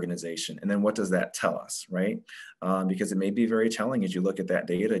within our organization? And then what does that tell us, right? Because it may be very telling as you look at that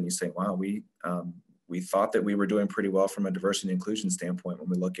data and you say, wow, we thought that we were doing pretty well from a diversity and inclusion standpoint when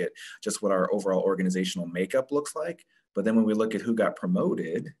we look at just what our overall organizational makeup looks like. But then when we look at who got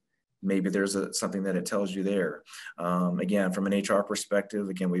promoted, maybe there's something that it tells you there. Again, from an HR perspective,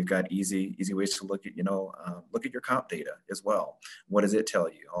 again, we've got easy ways to look at, look at your comp data as well. What does it tell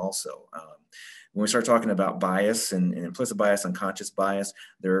you also? When we start talking about bias and implicit bias, unconscious bias,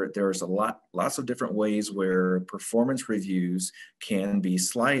 there's lots of different ways where performance reviews can be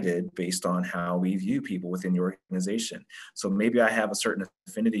slighted based on how we view people within the organization. So maybe I have a certain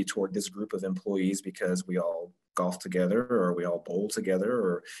affinity toward this group of employees because we all golf together, or we all bowl together,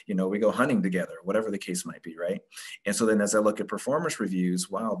 or we go hunting together, whatever the case might be, right? And so then as I look at performance reviews,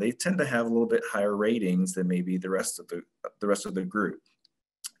 wow, they tend to have a little bit higher ratings than maybe the rest of the group.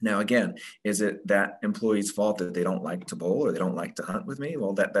 Now, again, is it that employee's fault that they don't like to bowl or they don't like to hunt with me?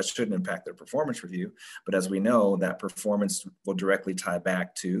 Well, that shouldn't impact their performance review. But as we know, that performance will directly tie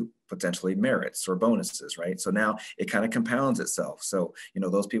back to potentially merits or bonuses, right? So now it kind of compounds itself. So,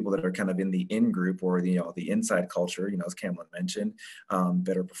 those people that are kind of in the in group or the inside culture, as Kamella mentioned,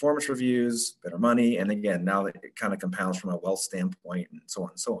 better performance reviews, better money. And again, now it kind of compounds from a wealth standpoint and so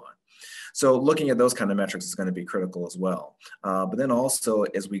on and so on. So looking at those kind of metrics is going to be critical as well. But then also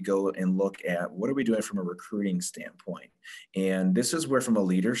as we go and look at what are we doing from a recruiting standpoint? And this is where from a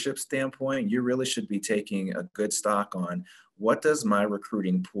leadership standpoint, you really should be taking a good stock on what does my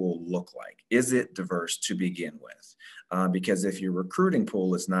recruiting pool look like? Is it diverse to begin with? Because if your recruiting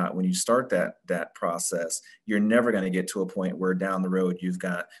pool is not, when you start that process, you're never going to get to a point where down the road you've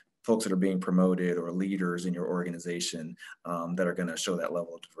got folks that are being promoted or leaders in your organization that are going to show that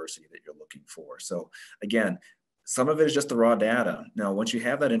level of diversity that you're looking for. So again, some of it is just the raw data. Now, once you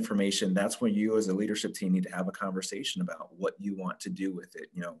have that information, that's when you as a leadership team need to have a conversation about what you want to do with it,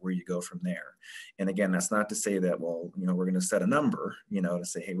 where you go from there. And again, that's not to say that, well, we're going to set a number, to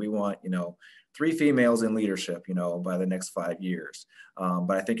say, hey, we want, 3 females in leadership, by the next 5 years.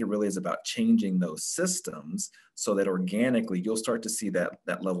 But I think it really is about changing those systems so that organically you'll start to see that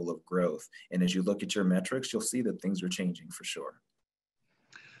level of growth. And as you look at your metrics, you'll see that things are changing for sure.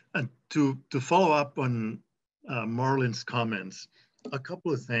 And to follow up on Marlin's comments, a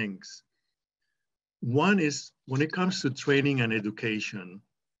couple of things. One is when it comes to training and education,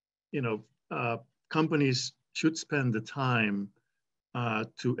 companies should spend the time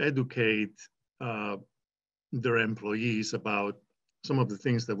to educate their employees about some of the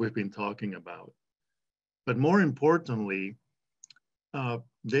things that we've been talking about. But more importantly,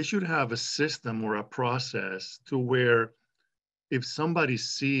 they should have a system or a process to where if somebody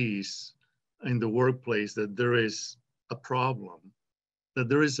sees in the workplace that there is a problem, that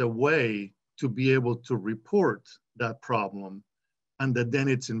there is a way to be able to report that problem and that then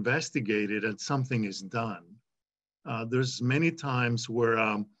it's investigated and something is done. There's many times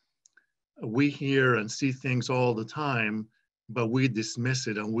where we hear and see things all the time, but we dismiss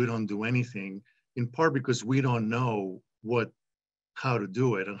it and we don't do anything. in part because we don't know how to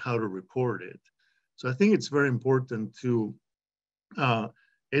do it and how to report it. So I think it's very important to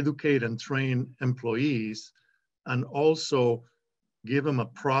educate and train employees, and also give them a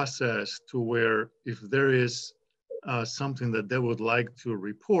process to where if there is something that they would like to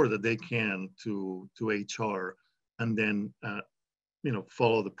report, that they can to HR, and then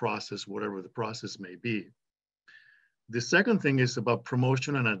follow the process, whatever the process may be. The second thing is about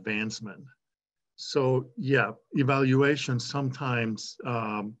promotion and advancement. So yeah, evaluations sometimes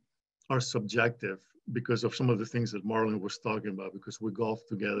are subjective because of some of the things that Marlin was talking about, because we golf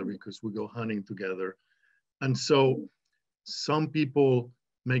together, because we go hunting together. And so some people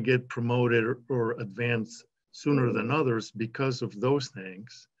may get promoted or advance sooner than others because of those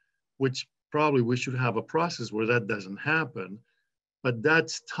things, which probably we should have a process where that doesn't happen. But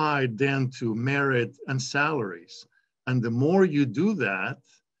that's tied then to merit and salaries. And the more you do that,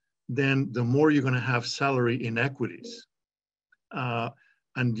 then the more you're going to have salary inequities.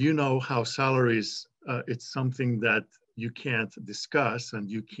 And you know how salaries, it's something that you can't discuss and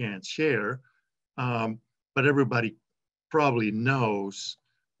you can't share, but everybody probably knows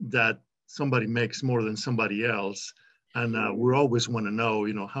that somebody makes more than somebody else. And we always want to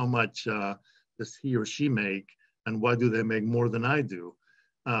know, how much does he or she make, and why do they make more than I do?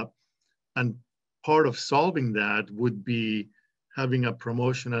 And part of solving that would be having a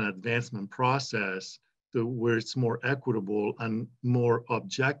promotion and advancement process where it's more equitable and more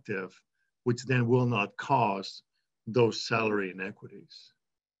objective, which then will not cause those salary inequities.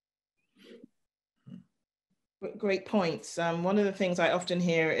 Great points. One of the things I often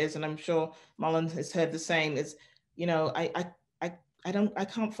hear is, and I'm sure Marlin has heard the same, is, I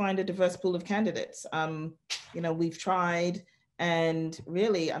can't find a diverse pool of candidates. We've tried, and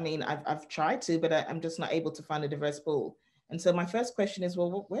really, I've tried to, but I'm just not able to find a diverse pool. And so my first question is,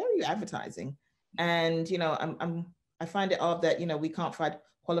 well, where are you advertising? And I find it odd that we can't find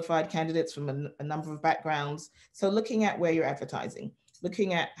qualified candidates from a number of backgrounds. So looking at where you're advertising,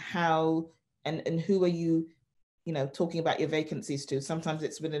 looking at how and who are you talking about your vacancies to. Sometimes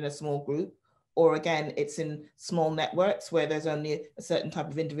it's within a small group, or again, it's in small networks where there's only a certain type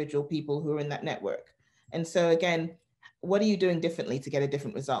of individual people who are in that network. And so again, what are you doing differently to get a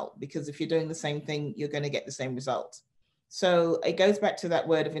different result? Because if you're doing the same thing, you're going to get the same result. So it goes back to that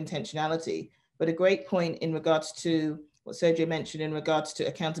word of intentionality, but a great point in regards to what Sergio mentioned in regards to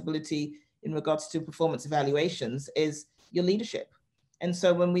accountability, in regards to performance evaluations, is your leadership. And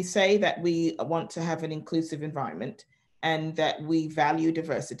so when we say that we want to have an inclusive environment and that we value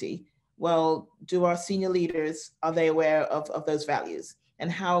diversity, well, do our senior leaders, are they aware of those values?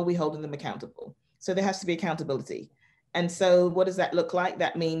 And how are we holding them accountable? So there has to be accountability. And so what does that look like?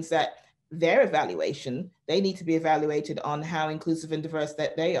 That means that their evaluation, they need to be evaluated on how inclusive and diverse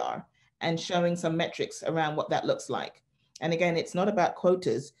that they are, and showing some metrics around what that looks like. And again, it's not about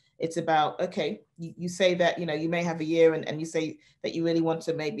quotas. It's about, okay, you say that, you may have a year and you say that you really want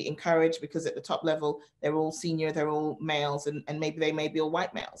to maybe encourage, because at the top level, they're all senior, they're all males, and maybe they may be all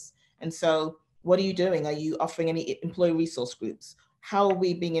white males. And so what are you doing? Are you offering any employee resource groups? How are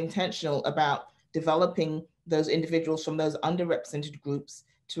we being intentional about developing those individuals from those underrepresented groups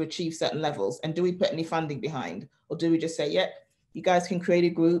to achieve certain levels? And do we put any funding behind? Or do we just say, yeah, you guys can create a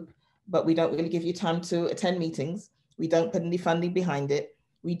group, but we don't really give you time to attend meetings. We don't put any funding behind it.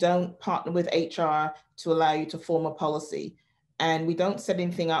 We don't partner with HR to allow you to form a policy. And we don't set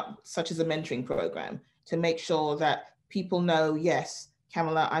anything up, such as a mentoring program, to make sure that people know, yes,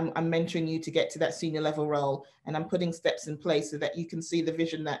 Kamella, I'm mentoring you to get to that senior level role, and I'm putting steps in place so that you can see the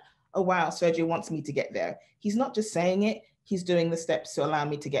vision that, oh, wow, Sergio wants me to get there. He's not just saying it, he's doing the steps to allow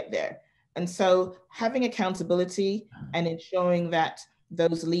me to get there. And so having accountability and ensuring that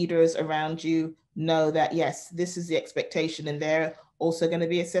those leaders around you know that, yes, this is the expectation and they're also going to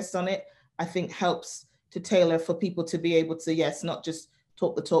be assessed on it, I think helps to tailor for people to be able to, yes, not just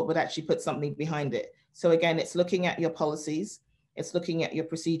talk the talk, but actually put something behind it. So again, it's looking at your policies, it's looking at your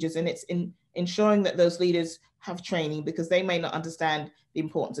procedures, and it's ensuring that those leaders have training, because they may not understand the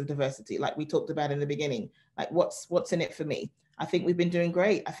importance of diversity, like we talked about in the beginning. Like, what's in it for me? I think we've been doing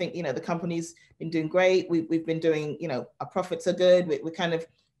great. I think, the company's been doing great. We've been doing, our profits are good. We're kind of,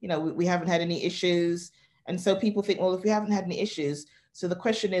 we haven't had any issues. And so people think, well, if we haven't had any issues, so the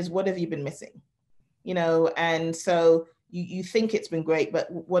question is, what have you been missing? And so you think it's been great, but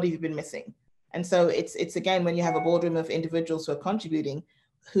what have you been missing? And so it's again, when you have a boardroom of individuals who are contributing,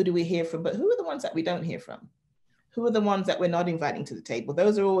 who do we hear from? But who are the ones that we don't hear from? Who are the ones that we're not inviting to the table?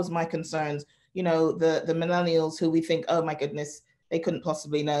 Those are always my concerns. The millennials who we think, oh my goodness, they couldn't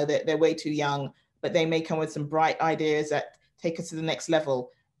possibly know, that they're way too young, but they may come with some bright ideas that take us to the next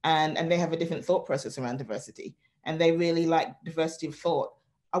level. and they have a different thought process around diversity. And they really like diversity of thought.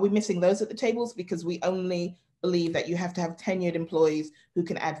 Are we missing those at the tables? Because we only believe that you have to have tenured employees who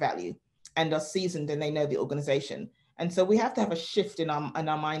can add value and are seasoned and they know the organization. And so we have to have a shift in our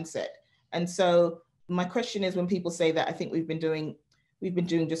mindset. And so my question is, when people say that I think we've been doing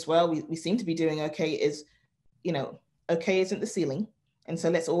just well, we seem to be doing okay, is, you know, okay isn't the ceiling. And so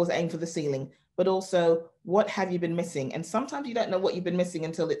let's always aim for the ceiling, but also what have you been missing? And sometimes you don't know what you've been missing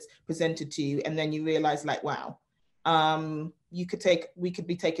until it's presented to you. And then you realize, like, wow, we could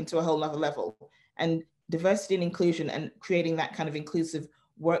be taken to a whole nother level. And diversity and inclusion and creating that kind of inclusive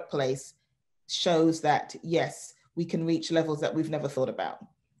workplace shows that, yes, we can reach levels that we've never thought about.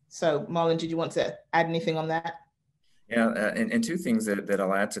 So Marlin, did you want to add anything on that? Yeah, and two things that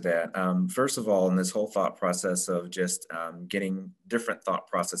I'll add to that. First of all, in this whole thought process of just getting different thought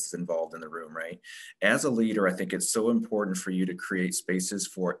processes involved in the room, right? As a leader, I think it's so important for you to create spaces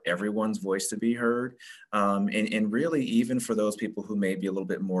for everyone's voice to be heard. And really, even for those people who may be a little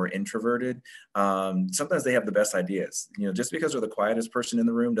bit more introverted, sometimes they have the best ideas. You know, just because they're the quietest person in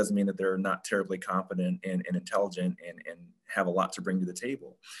the room doesn't mean that they're not terribly competent and intelligent and have a lot to bring to the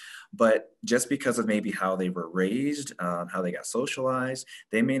table. But just because of maybe how they were raised, how they got socialized,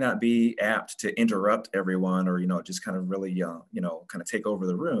 they may not be apt to interrupt everyone or, you know, just kind of really, you know, kind of take over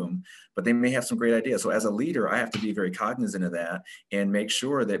the room, but they may have some great ideas. So as a leader, I have to be very cognizant of that and make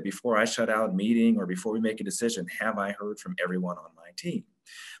sure that before I shut out a meeting or before we make a decision, have I heard from everyone on my team?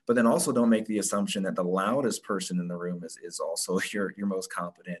 But then also don't make the assumption that the loudest person in the room is also your most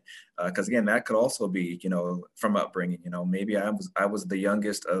competent. Because again, that could also be, you know, from upbringing. You know, maybe I was the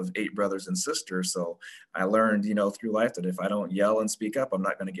youngest of 8 brothers and sisters. So I learned, you know, through life that if I don't yell and speak up, I'm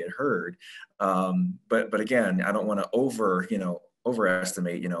not going to get heard. But again, I don't want to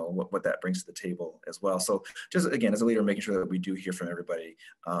overestimate, you know, what that brings to the table as well. So just again, as a leader, making sure that we do hear from everybody,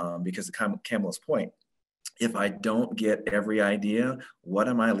 because to Kamella's point, if I don't get every idea, what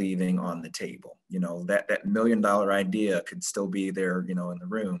am I leaving on the table? You know, that $1 million idea could still be there, you know, in the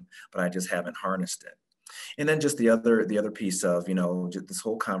room, but I just haven't harnessed it. And then just the other piece of, you know, just this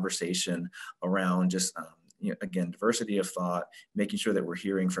whole conversation around just, you know, again, diversity of thought, making sure that we're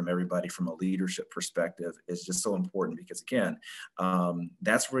hearing from everybody from a leadership perspective is just so important because, again,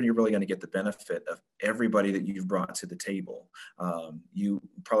 that's where you're really going to get the benefit of everybody that you've brought to the table. You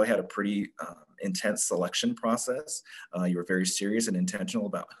probably had a pretty intense selection process. You were very serious and intentional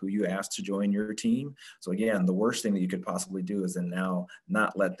about who you asked to join your team. So again, the worst thing that you could possibly do is then now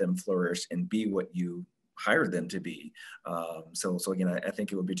not let them flourish and be what you hired them to be. So again, I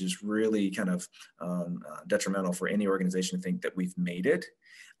think it would be just really kind of detrimental for any organization to think that we've made it,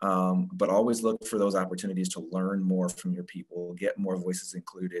 but always look for those opportunities to learn more from your people, get more voices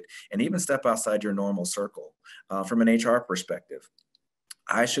included, and even step outside your normal circle. From an HR perspective,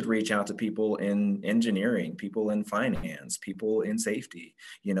 I should reach out to people in engineering, people in finance, people in safety,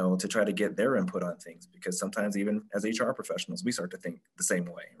 you know, to try to get their input on things, because sometimes even as HR professionals, we start to think the same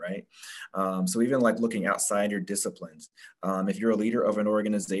way, right? So even like looking outside your disciplines, if you're a leader of an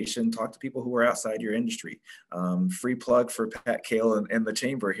organization, talk to people who are outside your industry. Free plug for Pat Kale and the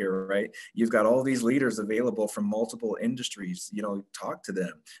chamber here, right? You've got all these leaders available from multiple industries, you know, talk to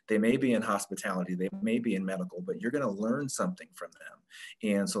them. They may be in hospitality, they may be in medical, but you're going to learn something from them.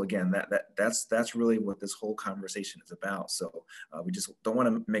 And so again, that's really what this whole conversation is about. So we just don't want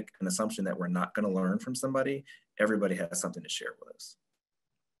to make an assumption that we're not going to learn from somebody. Everybody has something to share with us.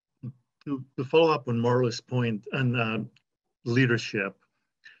 To follow up on Marla's point and leadership,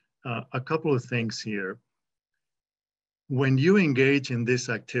 a couple of things here. When you engage in these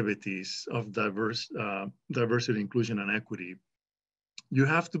activities of diversity, inclusion, and equity, you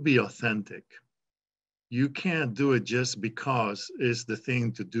have to be authentic. You can't do it just because it's the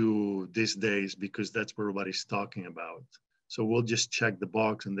thing to do these days because that's what everybody's talking about. So we'll just check the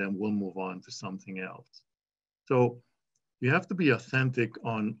box and then we'll move on to something else. So you have to be authentic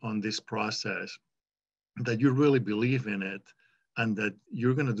on this process, that you really believe in it and that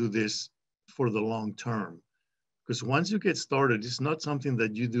you're going to do this for the long term. Because once you get started, it's not something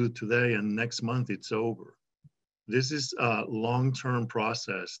that you do today and next month it's over. This is a long-term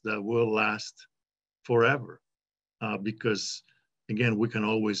process that will last forever, because again, we can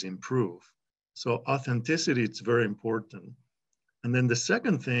always improve. So authenticity, it's very important. And then the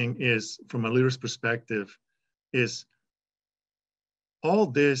second thing is, from a leader's perspective, is all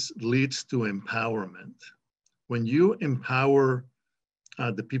this leads to empowerment. When you empower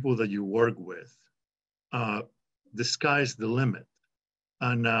the people that you work with, the sky's the limit.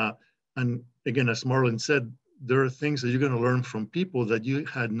 And again, as Marlin said, there are things that you're going to learn from people that you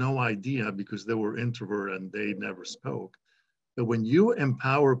had no idea because they were introvert and they never spoke. But when you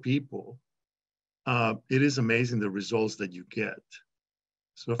empower people, it is amazing the results that you get.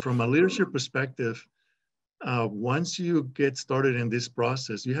 So from a leadership perspective, once you get started in this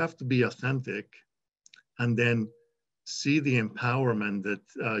process, you have to be authentic and then see the empowerment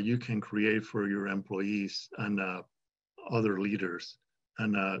that you can create for your employees and other leaders.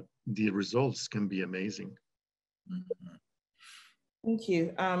 And the results can be amazing. Thank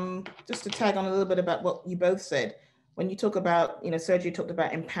you. Just to tag on a little bit about what you both said, when you talk about, Sergio talked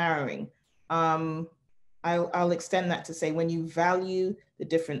about empowering. I'll extend that to say, when you value the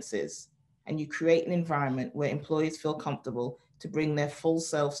differences and you create an environment where employees feel comfortable to bring their full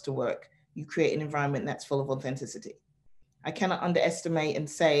selves to work, you create an environment that's full of authenticity. I cannot underestimate and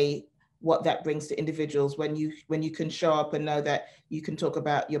say what that brings to individuals when you can show up and know that you can talk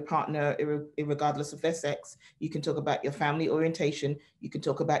about your partner regardless of their sex, you can talk about your family orientation, you can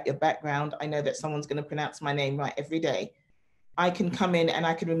talk about your background. I know that someone's going to pronounce my name right every day. I can come in and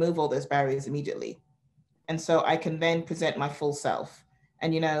I can remove all those barriers immediately. And so I can then present my full self.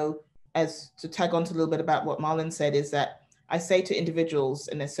 And, as to tag on to a little bit about what Marlin said, is that I say to individuals,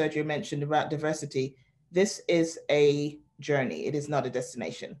 and as Sergio mentioned about diversity, this is a journey. It is not a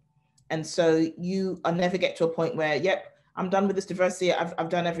destination. And so you never get to a point where, yep, I'm done with this diversity. I've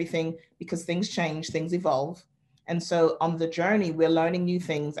done everything, because things change, things evolve. And so on the journey, we're learning new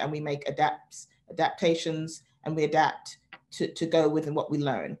things and we make adaptations and we adapt to go with what we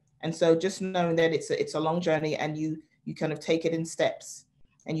learn. And so just knowing that it's a long journey and you kind of take it in steps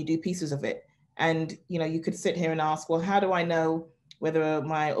and you do pieces of it. And, you could sit here and ask, well, how do I know whether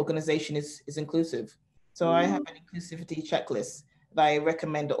my organization is inclusive? So I have an inclusivity checklist that I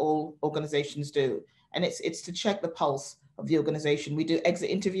recommend all organizations do. And it's to check the pulse of the organization. We do exit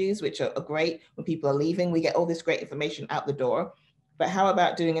interviews, which are great when people are leaving. We get all this great information out the door. But how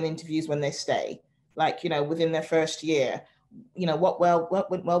about doing an interviews when they stay? Like, within their first year, what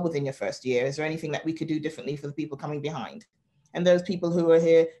went well within your first year? Is there anything that we could do differently for the people coming behind? And those people who are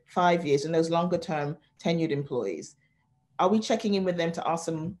here 5 years and those longer term tenured employees, are we checking in with them to ask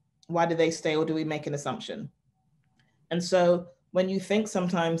them, why do they stay, or do we make an assumption? And so when you think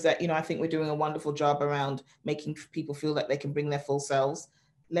sometimes that, I think we're doing a wonderful job around making people feel that they can bring their full selves,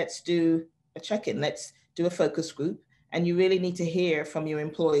 let's do a check-in, let's do a focus group. And you really need to hear from your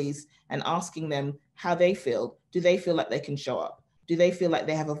employees and asking them how they feel. Do they feel like they can show up? Do they feel like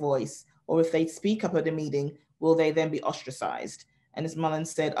they have a voice? Or if they speak up at a meeting, will they then be ostracized? And as Marlin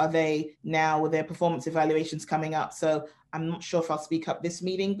said, are they now with their performance evaluations coming up? So I'm not sure if I'll speak up this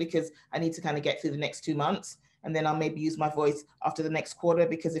meeting because I need to kind of get through the next 2 months. And then I'll maybe use my voice after the next quarter,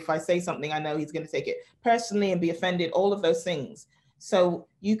 because if I say something, I know he's going to take it personally and be offended, all of those things. So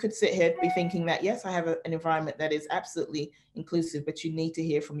you could sit here be thinking that, yes, I have an environment that is absolutely inclusive, but you need to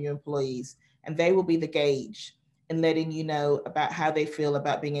hear from your employees, and they will be the gauge in letting you know about how they feel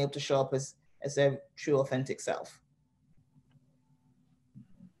about being able to show up as their true, authentic self.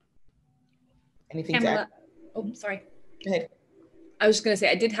 Anything to add? Oh, sorry. Go ahead. I was just going to say,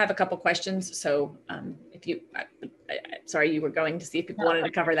 I did have a couple questions. So if you, sorry, you were going to see if people wanted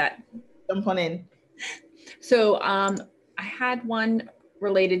to cover that. Jump on in. So I had one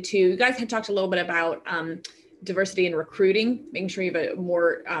related to, you guys had talked a little bit about diversity in recruiting, making sure you have a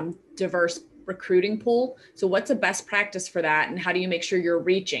more diverse recruiting pool. So what's a best practice for that? And how do you make sure you're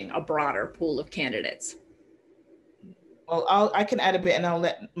reaching a broader pool of candidates? Well, I can add a bit and I'll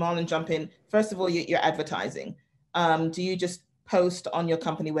let Marlin jump in. First of all, your advertising. Do you just post on your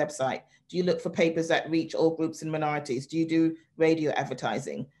company website? Do you look for papers that reach all groups and minorities? Do you do radio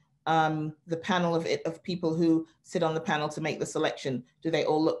advertising? The panel of people who sit on the panel to make the selection, do they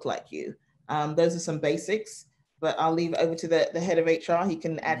all look like you? Those are some basics, but I'll leave it over to the head of HR. He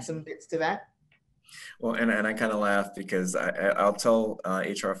can add some bits to that. Well, and I kind of laugh because I'll tell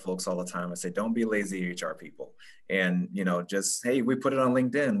HR folks all the time, I say, don't be lazy HR people. And, just, hey, we put it on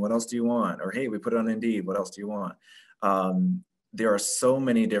LinkedIn, what else do you want? Or, hey, we put it on Indeed, what else do you want? There are so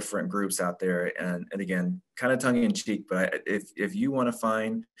many different groups out there. And again, kind of tongue in cheek, but if you want to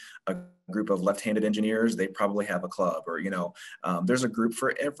find a group of left-handed engineers, they probably have a club, or, there's a group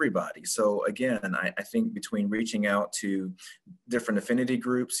for everybody. So again, I think between reaching out to different affinity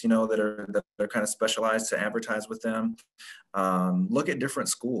groups, that are kind of specialized to advertise with them, look at different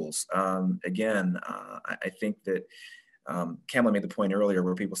schools. Again, I think that Kamella made the point earlier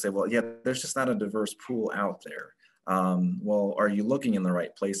where people say, well, yeah, there's just not a diverse pool out there. Well, are you looking in the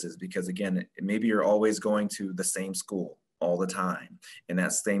right places? Because again, maybe you're always going to the same school, all the time, and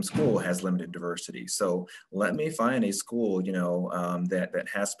that same school has limited diversity. So let me find a school, that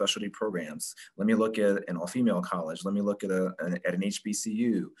has specialty programs. Let me look at an all-female college. Let me look at an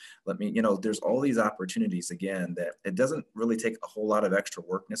HBCU. Let me, there's all these opportunities, again, that it doesn't really take a whole lot of extra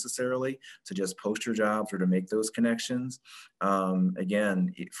work necessarily to just post your jobs or to make those connections.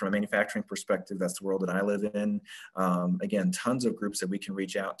 Again, from a manufacturing perspective, that's the world that I live in. Again, tons of groups that we can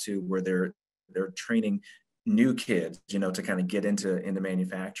reach out to where they're training new kids, to kind of get into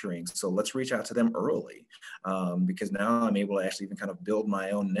manufacturing. So let's reach out to them early, because now I'm able to actually even kind of build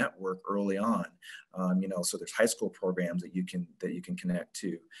my own network early on. So there's high school programs that you can connect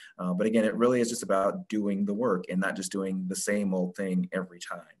to. But again, it really is just about doing the work and not just doing the same old thing every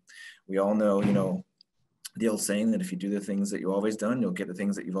time. We all know, the old saying that if you do the things that you've always done, you'll get the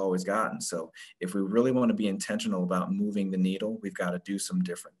things that you've always gotten. So if we really want to be intentional about moving the needle, we've got to do some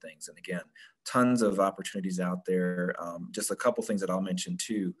different things. And again, tons of opportunities out there. Just a couple things that I'll mention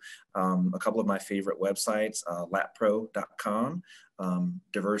too. A couple of my favorite websites, latpro.com,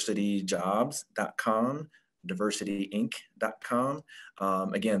 diversityjobs.com, diversityinc.com.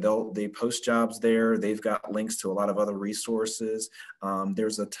 Again, they post jobs there. They've got links to a lot of other resources.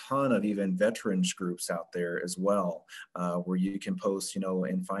 There's a ton of even veterans groups out there as well, where you can post,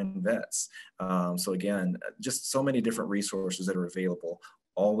 and find vets. So again, just so many different resources that are available.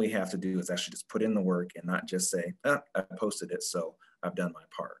 All we have to do is actually just put in the work and not just say, I posted it, so I've done my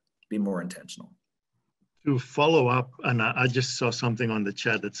part. Be more intentional. To follow up, and I just saw something on the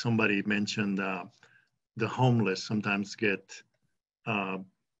chat that somebody mentioned, the homeless sometimes get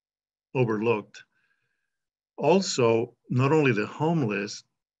overlooked. Also, not only the homeless,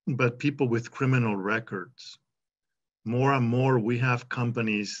 but people with criminal records. More and more, we have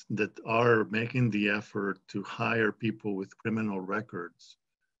companies that are making the effort to hire people with criminal records,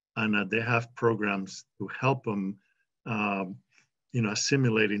 and they have programs to help them,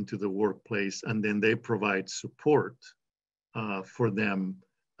 assimilate into the workplace, and then they provide support for them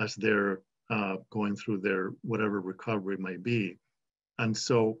as they're going through their whatever recovery might be. And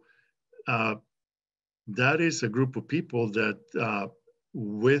so that is a group of people that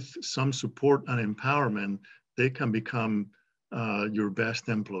with some support and empowerment, they can become your best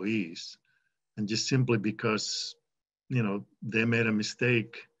employees. And just simply because, they made a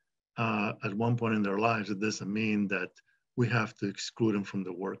mistake at one point in their lives, it doesn't mean that we have to exclude them from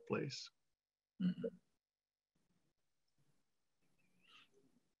the workplace. Mm-hmm.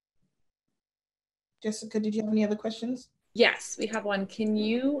 Jessica, did you have any other questions? Yes, we have one. Can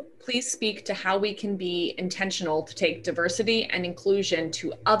you please speak to how we can be intentional to take diversity and inclusion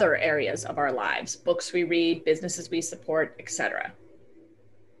to other areas of our lives, books we read, businesses we support, etc.?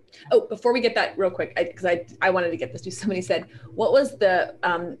 Oh, before we get that real quick, because I wanted to get this to somebody said, what was the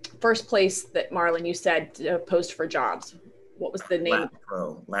first place that, Marlin, you said to post for jobs? What was the name?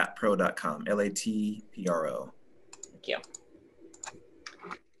 Latpro.com, Latpro. Thank you.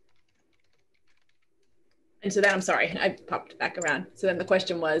 And so then, I'm sorry, I popped back around. So then the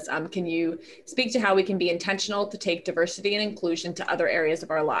question was, can you speak to how we can be intentional to take diversity and inclusion to other areas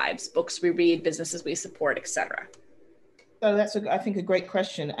of our lives, books we read, businesses we support, etc.? So that's, I think, a great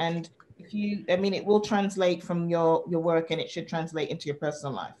question. And it will translate from your work, and it should translate into your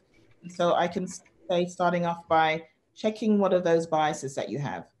personal life. And so I can say, starting off by checking what are those biases that you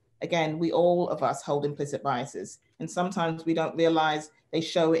have. Again, all of us hold implicit biases, and sometimes we don't realize they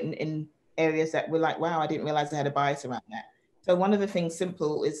show it in areas that we're like, wow, I didn't realize I had a bias around that. So one of the things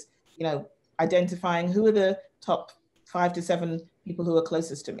simple is, identifying who are the top 5 to 7 people who are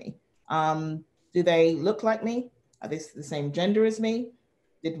closest to me. Do they look like me? Are they the same gender as me?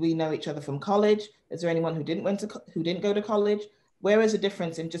 Did we know each other from college? Is there anyone who didn't go to college? Where is the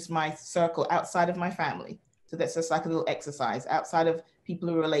difference in just my circle outside of my family? So that's just like a little exercise outside of people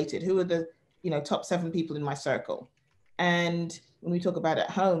who are related. Who are the top 7 people in my circle? And when we talk about at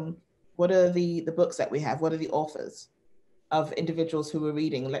home, what are the books that we have? What are the authors of individuals who we're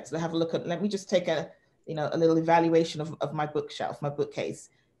reading? Let's have a look at, let me just take a little evaluation of my bookshelf, my bookcase.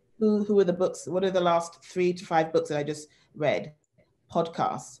 Who are the books? What are the last 3 to 5 books that I just read?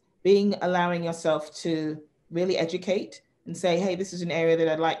 Podcasts, allowing yourself to really educate and say, hey, this is an area that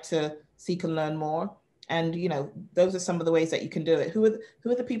I'd like to seek and learn more. And, those are some of the ways that you can do it. Who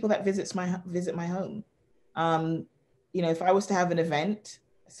are the people that visit my home? If I was to have an event,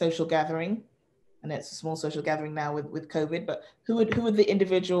 social gathering, and it's a small social gathering now with COVID, but who would the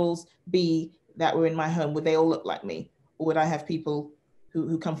individuals be that were in my home? Would they all look like me? Or would I have people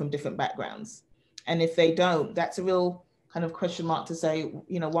who come from different backgrounds? And if they don't, that's a real kind of question mark to say,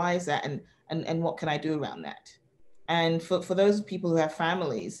 why is that? And what can I do around that? And for those people who have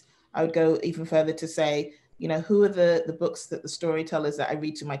families, I would go even further to say, you know, who are the books that the storytellers that I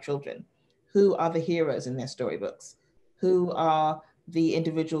read to my children? Who are the heroes in their storybooks? Who are the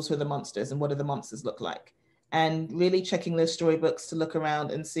individuals who are the monsters, and what do the monsters look like? And really checking those storybooks to look around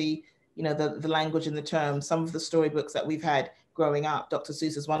and see, you know, the language and the terms. Some of the storybooks that we've had growing up, Dr.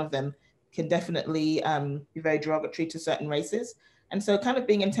 Seuss is one of them, can definitely be very derogatory to certain races. And so kind of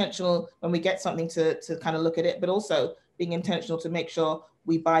being intentional when we get something to kind of look at it, but also being intentional to make sure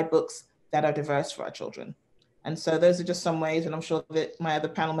we buy books that are diverse for our children. And so those are just some ways, and I'm sure that my other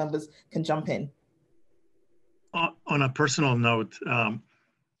panel members can jump in. On a personal note,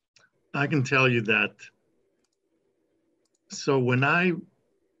 I can tell you that, so when I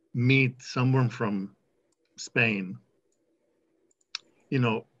meet someone from Spain, you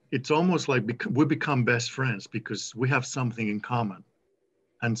know, it's almost like we become best friends because we have something in common.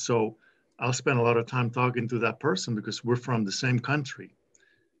 And so I'll spend a lot of time talking to that person because we're from the same country.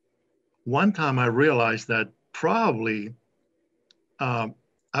 One time I realized that probably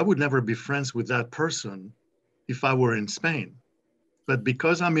I would never be friends with that person if I were in Spain. But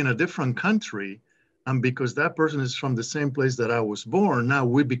because I'm in a different country, and because that person is from the same place that I was born, now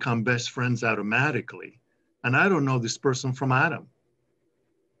we become best friends automatically. And I don't know this person from Adam.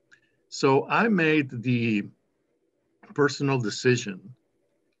 So I made the personal decision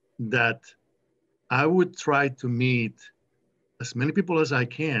that I would try to meet as many people as I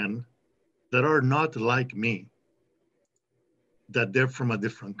can that are not like me, that they're from a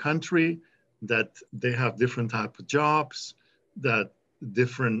different country, that they have different type of jobs, that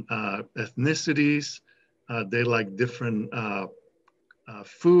different ethnicities, they like different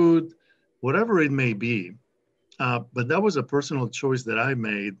food, whatever it may be. But that was a personal choice that I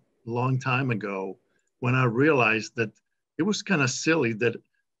made a long time ago when I realized that it was kind of silly that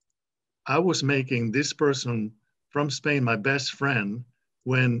I was making this person from Spain my best friend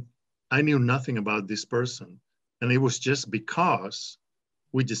when I knew nothing about this person. And it was just because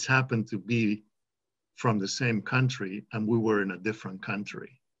we just happened to be from the same country and we were in a different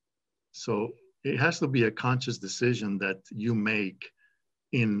country. So it has to be a conscious decision that you make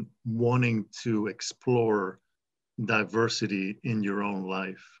in wanting to explore diversity in your own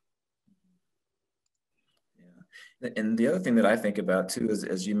life. Yeah. And the other thing that I think about too is,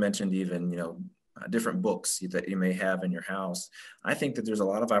 as you mentioned, even, you know, different books that you may have in your house. I think that there's a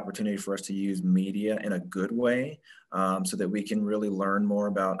lot of opportunity for us to use media in a good way, so that we can really learn more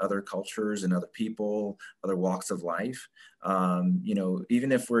about other cultures and other people, other walks of life. You know,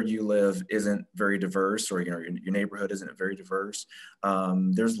 even if where you live isn't very diverse, or, you know, your neighborhood isn't very diverse,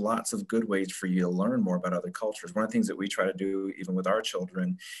 there's lots of good ways for you to learn more about other cultures. One of the things that we try to do, even with our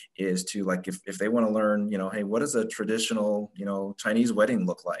children, is to, like, if they want to learn, you know, hey, what does a traditional, you know, Chinese wedding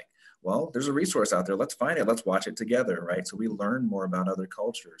look like? Well, there's a resource out there. Let's find it. Let's watch it together, right? So we learn more about other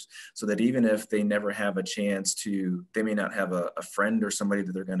cultures, so that even if they never have a chance to, they may not have a friend or somebody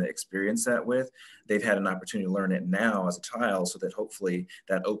that they're going to experience that with, they've had an opportunity to learn it now as a child, so that hopefully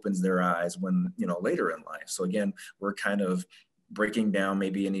that opens their eyes when, you know, later in life. So again, we're kind of breaking down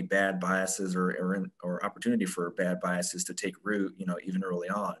maybe any bad biases or opportunity for bad biases to take root, you know, even early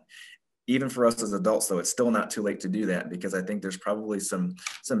on. Even for us as adults, though, it's still not too late to do that, because I think there's probably some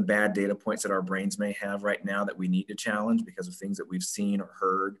bad data points that our brains may have right now that we need to challenge because of things that we've seen or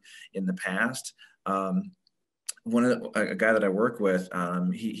heard in the past. A guy that I work with,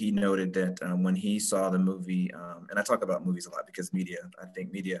 he noted that when he saw the movie, and I talk about movies a lot because I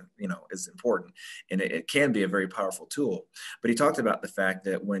think media, you know, is important, and it can be a very powerful tool. But he talked about the fact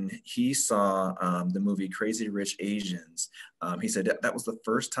that when he saw the movie Crazy Rich Asians, he said that was the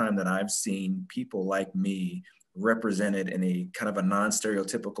first time that I've seen people like me represented in a kind of a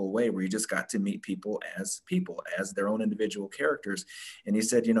non-stereotypical way, where you just got to meet people, as their own individual characters. And he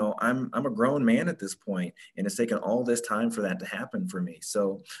said, you know, I'm a grown man at this point, and it's taken all this time for that to happen for me.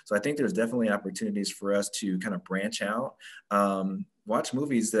 So I think there's definitely opportunities for us to kind of branch out, watch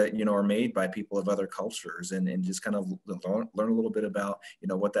movies that, you know, are made by people of other cultures, and just kind of learn a little bit about, you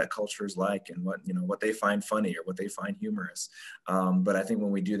know, what that culture is like, and what, you know, what they find funny or what they find humorous. But I think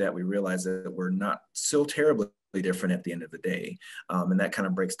when we do that, we realize that we're not so terribly different at the end of the day. And that kind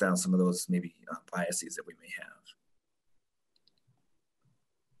of breaks down some of those maybe biases that we may have.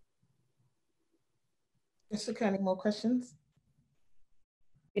 Jessica, any more questions?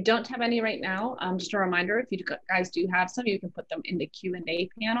 I don't have any right now. Just a reminder, if you guys do have some, you can put them in the Q&A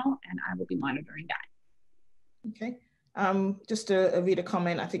panel, and I will be monitoring that. Okay. Just to read a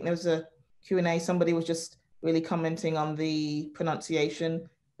comment, I think there was a Q&A. Somebody was just really commenting on the pronunciation,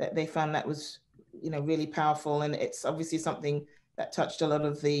 that they found that was, you know, really powerful. And it's obviously something that touched a lot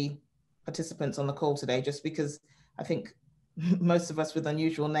of the participants on the call today, just because I think most of us with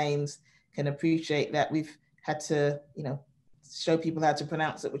unusual names can appreciate that we've had to, show people how to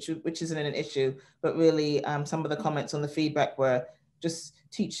pronounce it, which isn't an issue, but really some of the comments on the feedback were just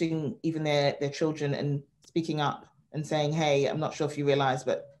teaching even their children and speaking up and saying, hey, I'm not sure if you realize,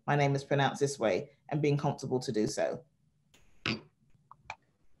 but my name is pronounced this way, and being comfortable to do so.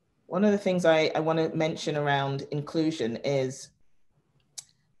 One of the things I want to mention around inclusion is,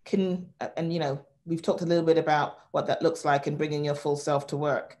 we've talked a little bit about what that looks like and bringing your full self to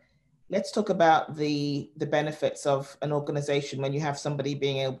work. Let's talk about the benefits of an organization when you have somebody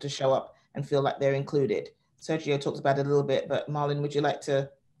being able to show up and feel like they're included. Sergio talked about it a little bit, but Marlin, would you like to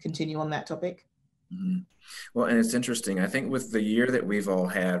continue on that topic? Mm-hmm. Well, and it's interesting. I think with the year that we've all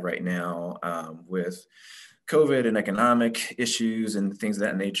had right now, with COVID and economic issues and things of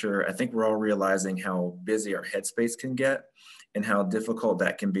that nature, I think we're all realizing how busy our headspace can get and how difficult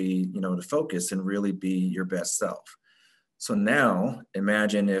that can be, to focus and really be your best self. So now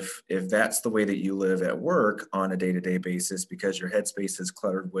imagine if that's the way that you live at work on a day-to-day basis, because your headspace is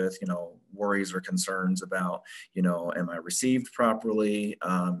cluttered with, worries or concerns about, am I received properly?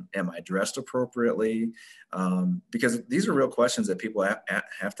 Am I dressed appropriately? Because these are real questions that people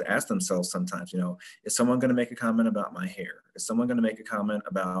have to ask themselves sometimes. Is someone going to make a comment about my hair? Is someone going to make a comment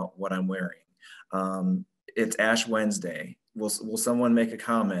about what I'm wearing? It's Ash Wednesday. Will someone make a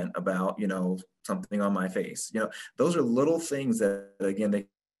comment about, something on my face? Those are little things that, again, they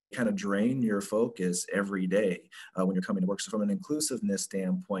kind of drain your focus every day when you're coming to work. So from an inclusiveness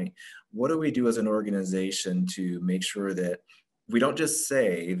standpoint, what do we do as an organization to make sure that we don't just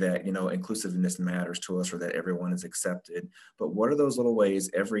say that, inclusiveness matters to us or that everyone is accepted, but what are those little ways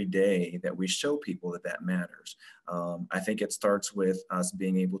every day that we show people that matters? I think it starts with us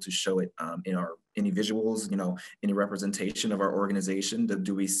being able to show it in any visuals, any representation of our organization.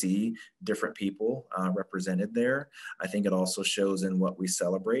 Do we see different people represented there? I think it also shows in what we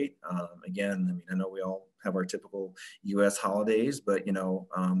celebrate. Again, I know we all have our typical U.S. holidays, but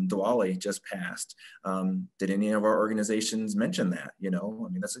Diwali just passed. Did any of our organizations mention that?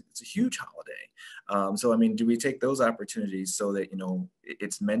 It's a huge holiday. So do we take those opportunities so that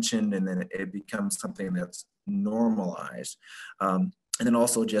it's mentioned and then it becomes something that's normalized? And then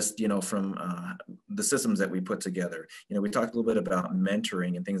also just, from the systems that we put together, we talked a little bit about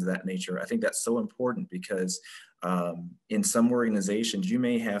mentoring and things of that nature. I think that's so important because in some organizations, you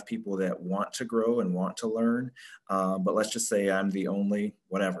may have people that want to grow and want to learn, but let's just say I'm the only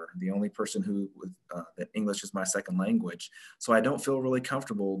person who, that English is my second language. So I don't feel really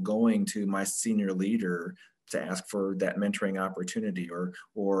comfortable going to my senior leader to ask for that mentoring opportunity,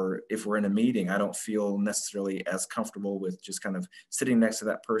 or if we're in a meeting, I don't feel necessarily as comfortable with just kind of sitting next to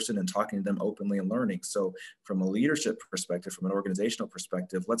that person and talking to them openly and learning. So from a leadership perspective, from an organizational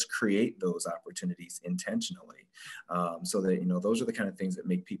perspective, let's create those opportunities intentionally, so that, those are the kind of things that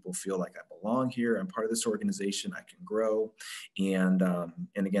make people feel like I belong here, I'm part of this organization, I can grow. And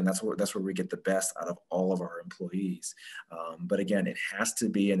again, that's where we get the best out of all of our employees. But again, it has to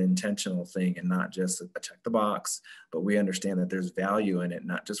be an intentional thing and not just a check the box, but we understand that there's value in it,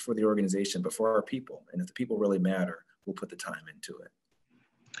 not just for the organization, but for our people. And if the people really matter, we'll put the time into it.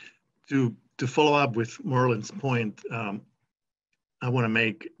 To follow up with Marlin's point, I want to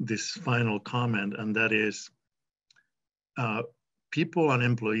make this final comment, and that is people and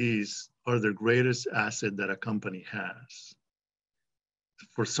employees are the greatest asset that a company has.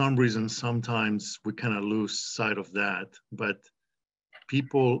 For some reason, sometimes we kind of lose sight of that, but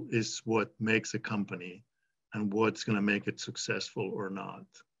people is what makes a company and what's going to make it successful or not.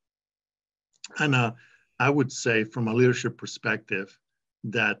 And I would say from a leadership perspective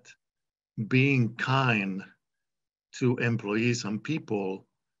that being kind to employees and people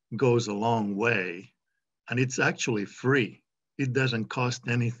goes a long way, and it's actually free. It doesn't cost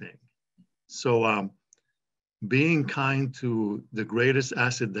anything. So being kind to the greatest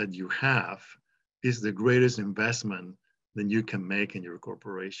asset that you have is the greatest investment that you can make in your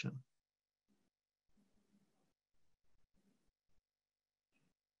corporation.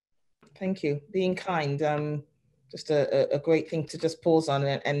 Thank you. Being kind, just a great thing to just pause on.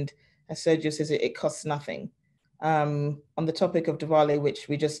 And as Sergio says, it costs nothing. On the topic of Diwali, which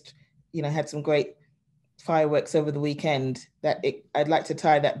we just, had some great fireworks over the weekend, I'd like to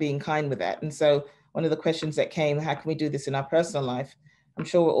tie that being kind with that. And so one of the questions that came, how can we do this in our personal life? I'm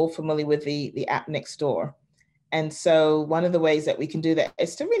sure we're all familiar with the app next door. And so one of the ways that we can do that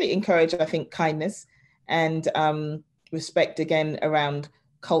is to really encourage, I think, kindness and respect, again, around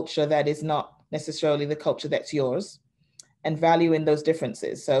culture that is not necessarily the culture that's yours, and valuing those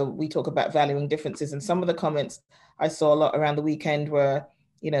differences. So we talk about valuing differences, and some of the comments I saw a lot around the weekend were,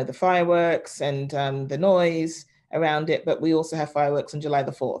 the fireworks and the noise around it, but we also have fireworks on July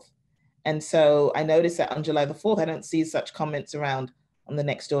the 4th. And so I noticed that on July the 4th, I don't see such comments around on the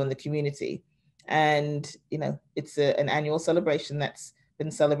next door in the community. And, you know, it's an annual celebration that's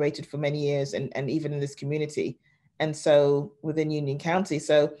been celebrated for many years, and even in this community. And so within Union County.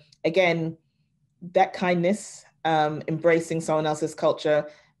 So again, that kindness, embracing someone else's culture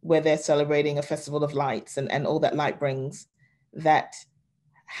where they're celebrating a festival of lights and all that light brings, that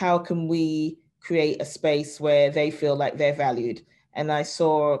how can we create a space where they feel like they're valued? And I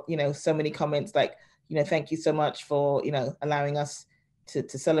saw, you know, so many comments like, you know, thank you so much for, you know, allowing us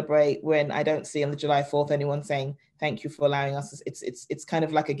to celebrate, when I don't see on the July 4th anyone saying thank you for allowing us. It's kind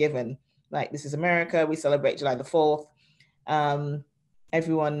of like a given. Like, this is America, we celebrate July the 4th.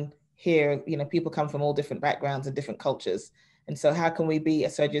 Everyone here, you know, people come from all different backgrounds and different cultures. And so how can we be,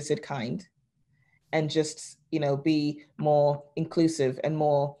 as Sergio said, kind, and just, you know, be more inclusive and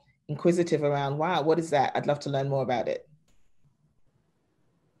more inquisitive around, wow, what is that? I'd love to learn more about it.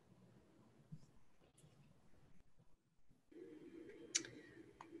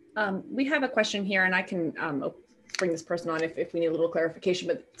 We have a question here, and I can bring this person on if we need a little clarification,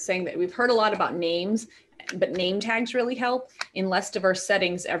 but saying that we've heard a lot about names, but name tags really help. In less diverse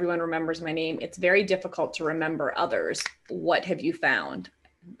settings, everyone remembers my name. It's very difficult to remember others. What have you found?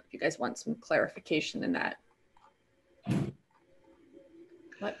 If you guys want some clarification in that.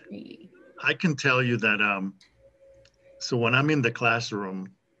 I can tell you that, so when I'm in the classroom,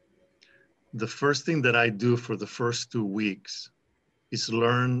 the first thing that I do for the first 2 weeks is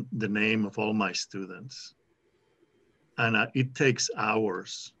learn the name of all my students. And it takes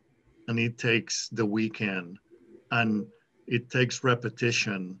hours, and it takes the weekend, and it takes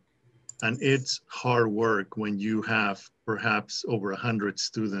repetition. And it's hard work when you have perhaps over 100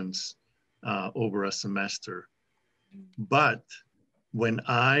 students over a semester. But when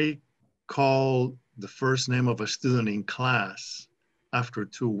I call the first name of a student in class after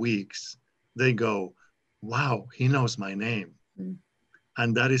 2 weeks, they go, wow, he knows my name. Mm.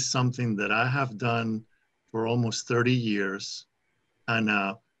 And that is something that I have done for almost 30 years. And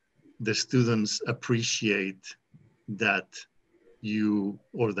the students appreciate that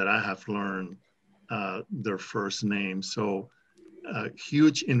that I have learned their first name. So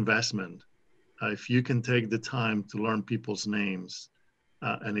huge investment. If you can take the time to learn people's names,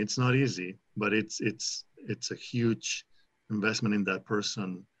 and it's not easy, but it's a huge investment in that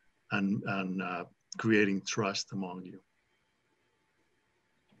person, and creating trust among you.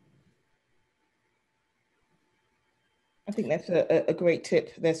 I think that's a great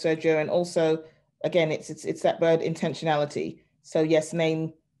tip there, Sergio. And also, again, it's that word intentionality. So yes,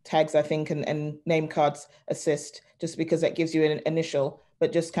 name tags, I think, and name cards assist, just because that gives you an initial,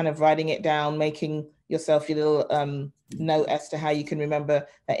 but just kind of writing it down, making yourself your little note as to how you can remember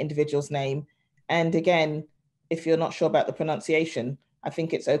that individual's name. And again, if you're not sure about the pronunciation, I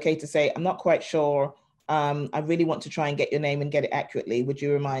think it's okay to say, I'm not quite sure. I really want to try and get your name and get it accurately. Would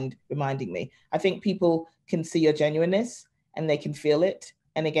you reminding me? I think people can see your genuineness and they can feel it.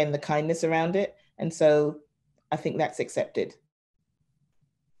 And again, the kindness around it. And so I think that's accepted.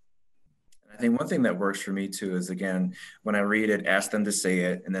 I think one thing that works for me too is, again, when I read it, ask them to say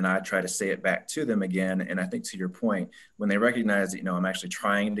it, and then I try to say it back to them again. And I think, to your point, when they recognize that, you know, I'm actually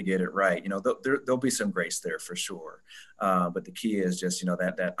trying to get it right, you know, there'll be some grace there for sure. But the key is just, you know,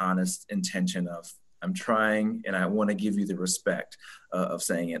 that honest intention of, I'm trying, and I want to give you the respect of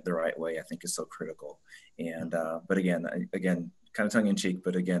saying it the right way, I think is so critical. And, but again, kind of tongue in cheek,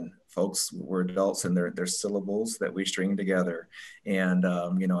 but again, folks, we're adults, and there's syllables that we string together. And,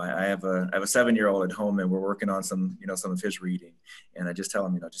 you know, I have a 7-year-old at home, and we're working on some of his reading. And I just tell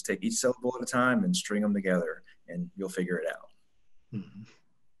him, you know, just take each syllable at a time and string them together, and you'll figure it out. Mm-hmm.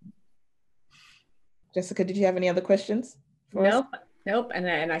 Jessica, did you have any other questions for us? Nope.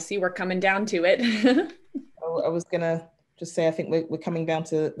 And I see we're coming down to it. I was gonna just say, I think we're coming down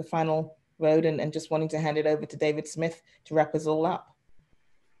to the final road, and just wanting to hand it over to David Smith to wrap us all up.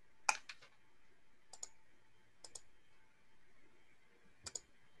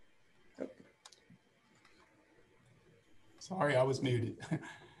 Sorry, I was muted.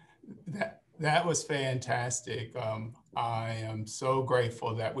 That was fantastic. I am so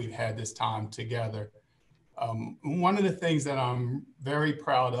grateful that we've had this time together. One of the things that I'm very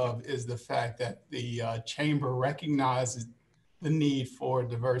proud of is the fact that the Chamber recognizes the need for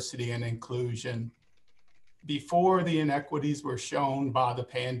diversity and inclusion before the inequities were shown by the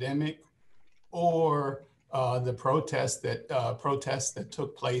pandemic or the protests that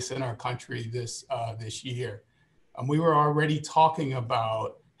took place in our country this year. We were already talking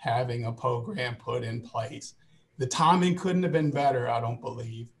about having a program put in place. The timing couldn't have been better, I don't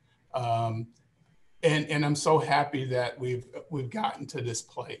believe. And I'm so happy that we've gotten to this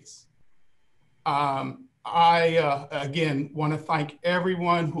place. I, again, want to thank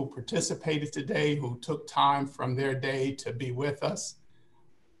everyone who participated today, who took time from their day to be with us.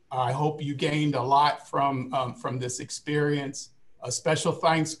 I hope you gained a lot from this experience. A special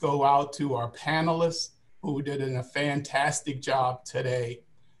thanks go out to our panelists who did a fantastic job today.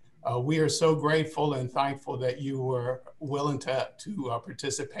 We are so grateful and thankful that you were willing to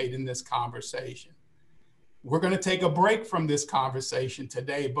participate in this conversation. We're going to take a break from this conversation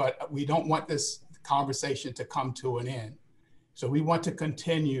today, but we don't want this conversation to come to an end. So we want to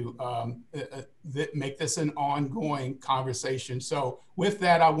continue, make this an ongoing conversation. So with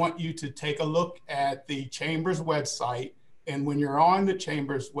that, I want you to take a look at the Chamber's website. And when you're on the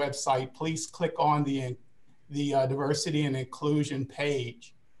Chamber's website, please click on the diversity and inclusion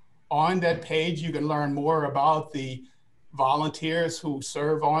page. On that page, you can learn more about the volunteers who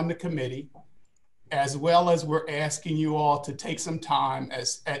serve on the committee, as well as we're asking you all to take some time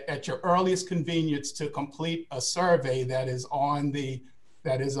at your earliest convenience to complete a survey that is on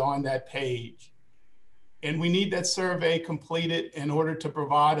that page. And we need that survey completed in order to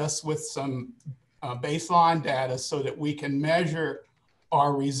provide us with some baseline data so that we can measure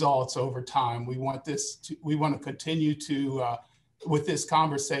our results over time. We want to continue to with this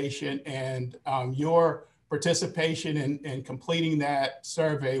conversation, and your participation in completing that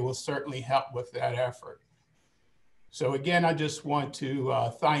survey will certainly help with that effort. So again, I just want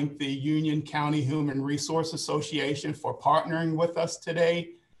to thank the Union County Human Resource Association for partnering with us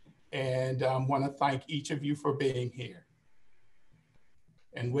today, and want to thank each of you for being here.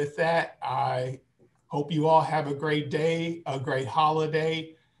 And with that, I hope you all have a great day, a great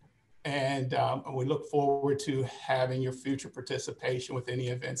holiday, and we look forward to having your future participation with any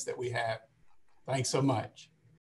events that we have. Thanks so much.